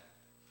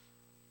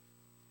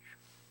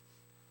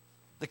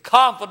 The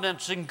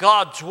confidence in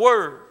God's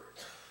Word.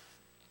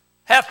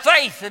 Have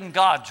faith in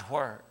God's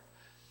Word.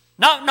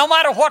 No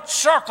matter what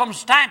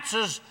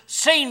circumstances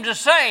seem to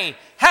say,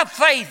 have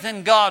faith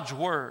in God's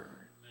Word.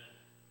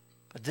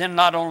 But then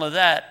not only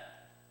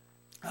that,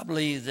 I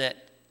believe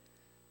that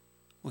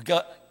we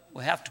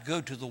have to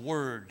go to the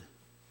Word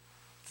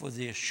for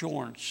the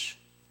assurance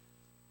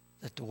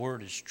that the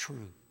Word is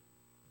true.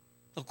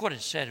 Look what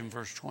it said in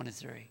verse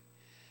 23.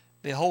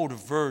 Behold, a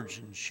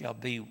virgin shall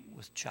be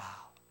with child.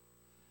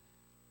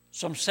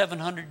 Some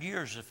 700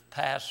 years have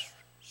passed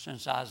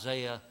since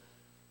Isaiah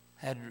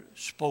had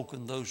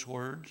spoken those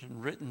words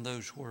and written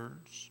those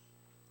words.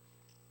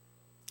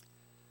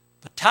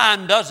 But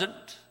time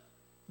doesn't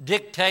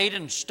dictate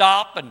and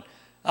stop and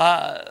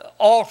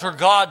alter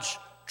God's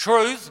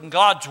truth and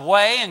God's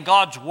way and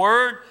God's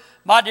word.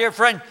 My dear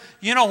friend,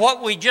 you know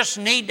what we just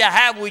need to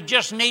have? We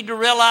just need to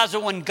realize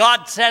that when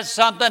God says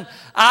something,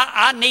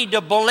 I need to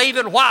believe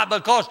it. Why?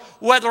 Because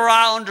whether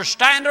I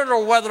understand it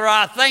or whether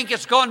I think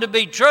it's going to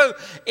be true,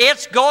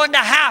 it's going to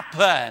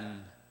happen.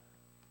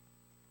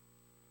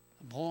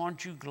 Boy,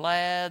 aren't you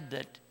glad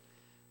that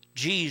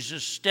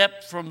Jesus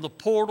stepped from the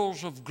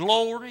portals of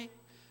glory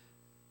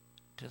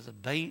to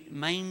the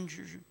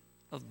manger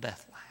of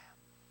Bethlehem?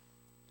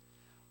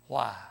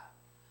 Why?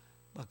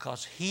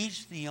 Because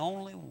He's the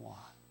only one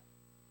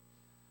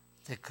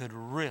that could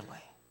really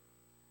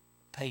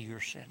pay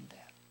your sin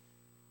debt.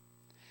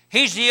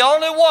 He's the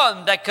only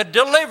one that could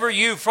deliver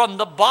you from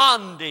the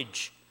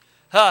bondage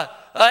of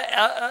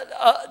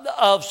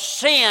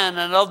sin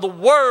and of the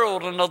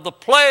world and of the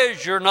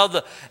pleasure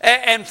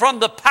and from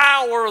the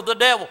power of the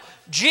devil.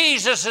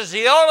 Jesus is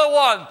the only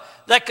one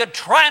that could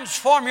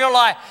transform your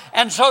life.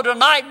 And so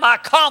tonight my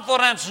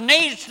confidence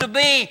needs to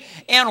be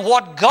in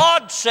what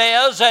God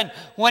says. And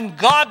when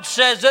God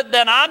says it,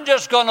 then I'm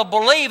just going to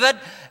believe it,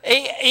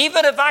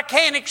 even if I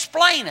can't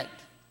explain it.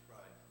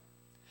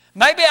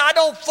 Maybe I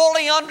don't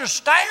fully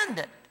understand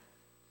it.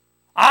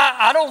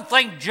 I don't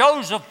think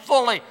Joseph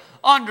fully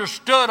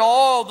understood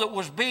all that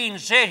was being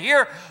said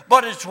here,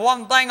 but it's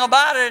one thing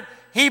about it,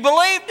 he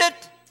believed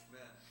it.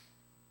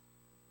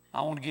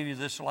 I want to give you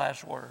this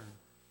last word.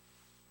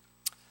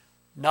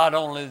 Not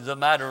only the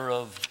matter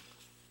of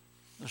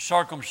the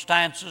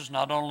circumstances,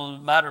 not only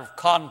the matter of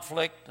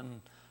conflict, and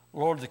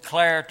Lord, the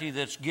clarity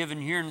that's given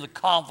here and the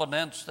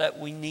confidence that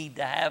we need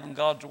to have in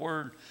God's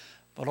Word,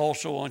 but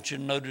also I want you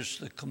to notice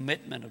the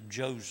commitment of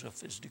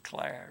Joseph is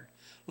declared.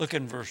 Look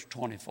in verse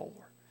 24.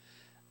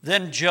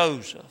 Then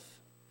Joseph,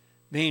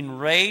 being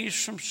raised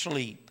from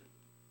sleep,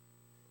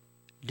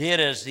 did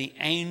as the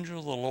angel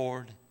of the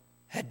Lord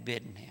had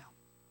bidden him.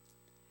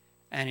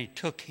 And he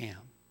took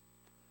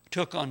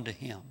unto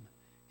him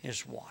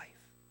his wife.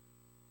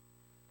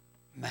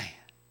 Man,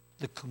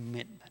 the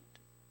commitment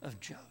of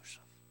Joseph.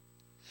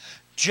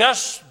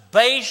 Just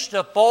based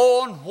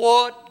upon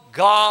what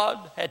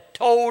God had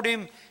told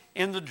him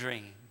in the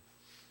dream,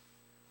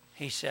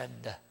 he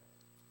said,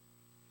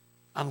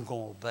 I'm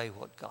going to obey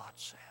what God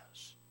says.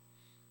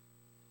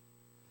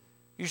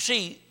 You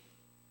see,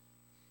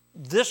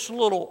 this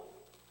little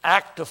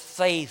act of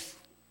faith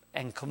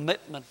and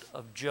commitment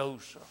of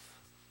Joseph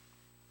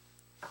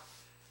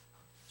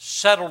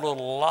settled a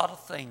lot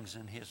of things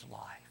in his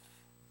life.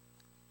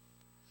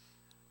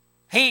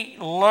 He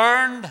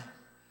learned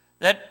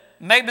that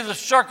maybe the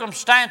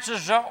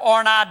circumstances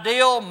aren't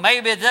ideal.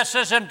 Maybe this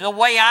isn't the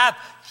way I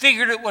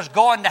figured it was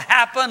going to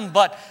happen,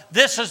 but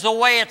this is the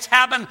way it's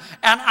happened,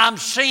 and I'm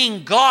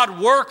seeing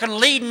God work and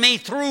lead me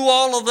through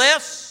all of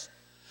this.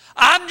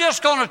 I'm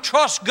just going to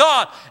trust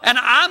God, and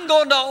I'm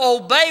going to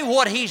obey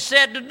what He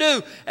said to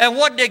do. And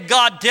what did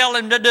God tell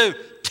him to do?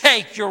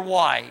 Take your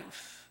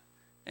wife.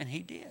 And he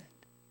did.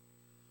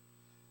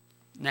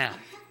 Now,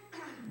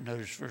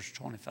 notice verse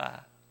 25.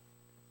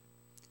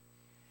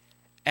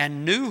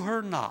 And knew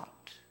her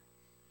not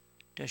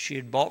till she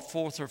had brought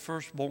forth her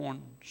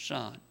firstborn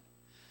son.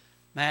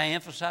 May I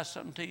emphasize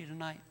something to you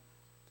tonight?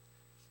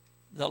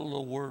 That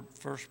little word,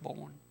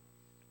 firstborn,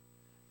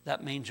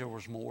 that means there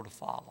was more to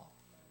follow.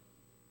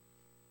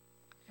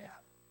 Yeah.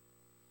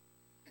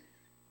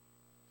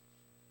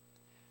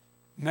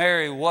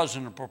 Mary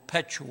wasn't a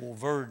perpetual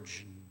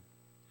virgin,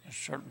 as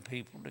certain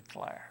people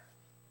declare.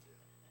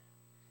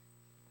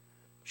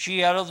 She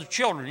had other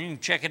children. You can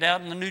check it out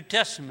in the New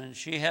Testament.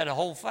 She had a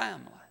whole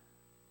family.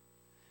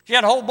 She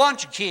had a whole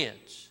bunch of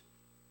kids.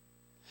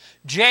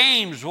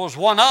 James was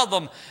one of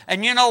them.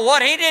 And you know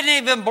what? He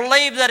didn't even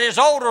believe that his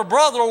older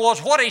brother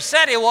was what he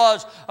said he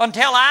was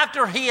until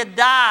after he had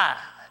died.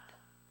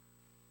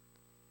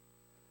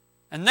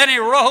 And then he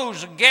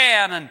rose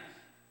again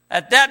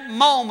At that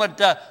moment,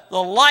 the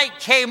light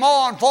came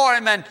on for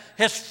him, and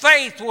his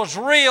faith was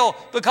real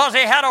because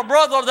he had a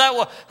brother that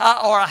was,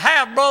 or a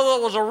half brother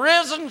that was a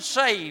risen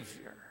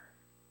Savior.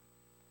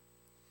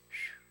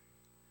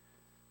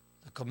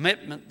 The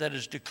commitment that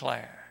is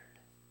declared,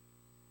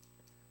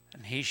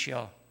 and he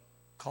shall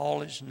call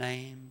his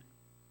name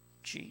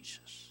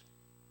Jesus.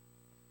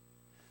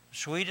 The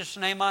sweetest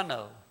name I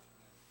know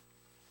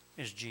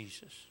is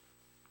Jesus.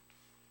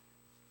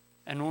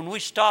 And when we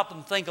stop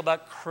and think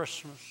about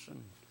Christmas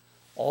and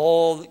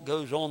all that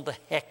goes on, the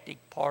hectic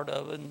part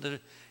of it, and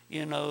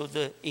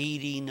the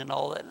eating and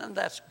all that, and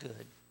that's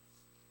good.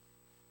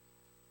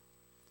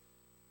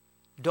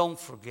 Don't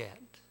forget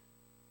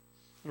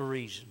the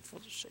reason for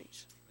the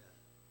season.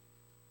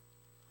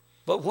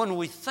 But when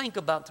we think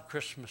about the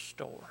Christmas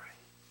story,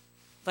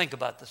 think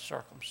about the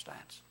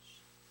circumstances.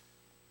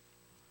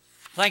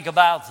 Think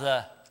about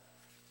the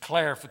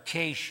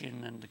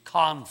clarification and the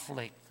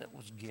conflict that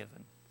was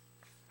given.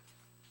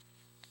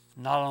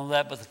 Not only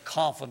that, but the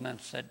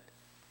confidence that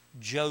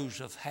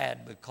Joseph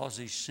had because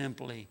he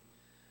simply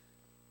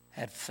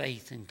had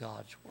faith in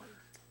God's word.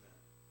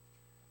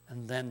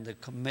 And then the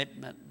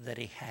commitment that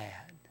he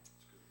had.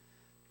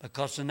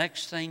 Because the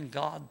next thing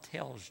God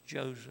tells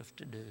Joseph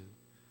to do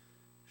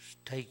is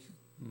take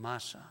my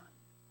son,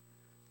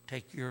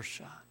 take your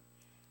son,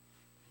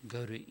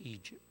 go to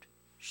Egypt.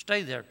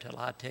 Stay there till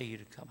I tell you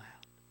to come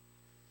out.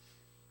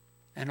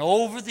 And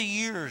over the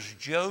years,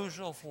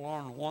 Joseph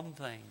learned one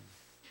thing.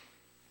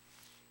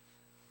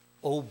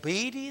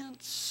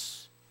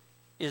 Obedience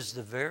is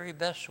the very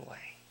best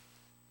way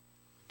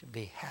to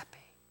be happy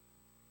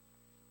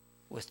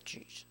with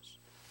Jesus.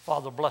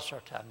 Father, bless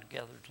our time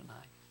together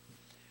tonight.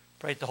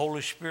 Pray that the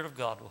Holy Spirit of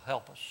God will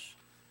help us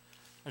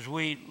as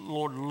we,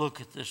 Lord,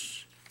 look at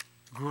this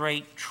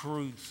great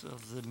truth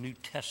of the New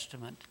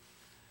Testament,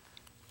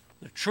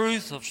 the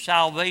truth of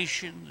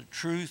salvation, the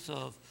truth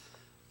of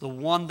the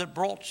one that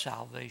brought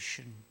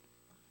salvation.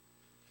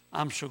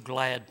 I'm so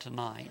glad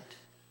tonight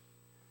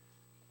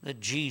that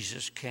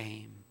Jesus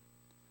came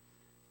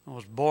and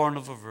was born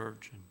of a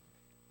virgin,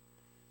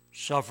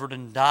 suffered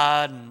and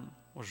died and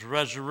was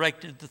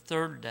resurrected the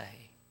third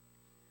day,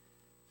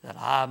 that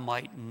I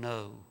might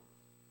know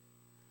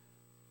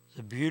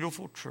the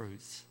beautiful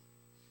truth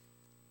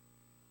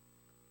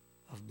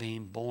of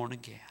being born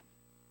again.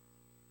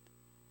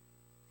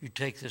 You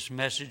take this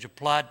message,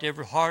 apply it to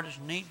every heart as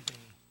need be,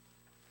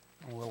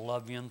 and we'll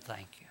love you and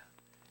thank you.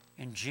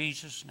 In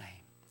Jesus' name,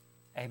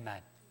 amen.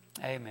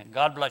 Amen.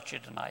 God bless you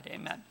tonight.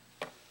 Amen.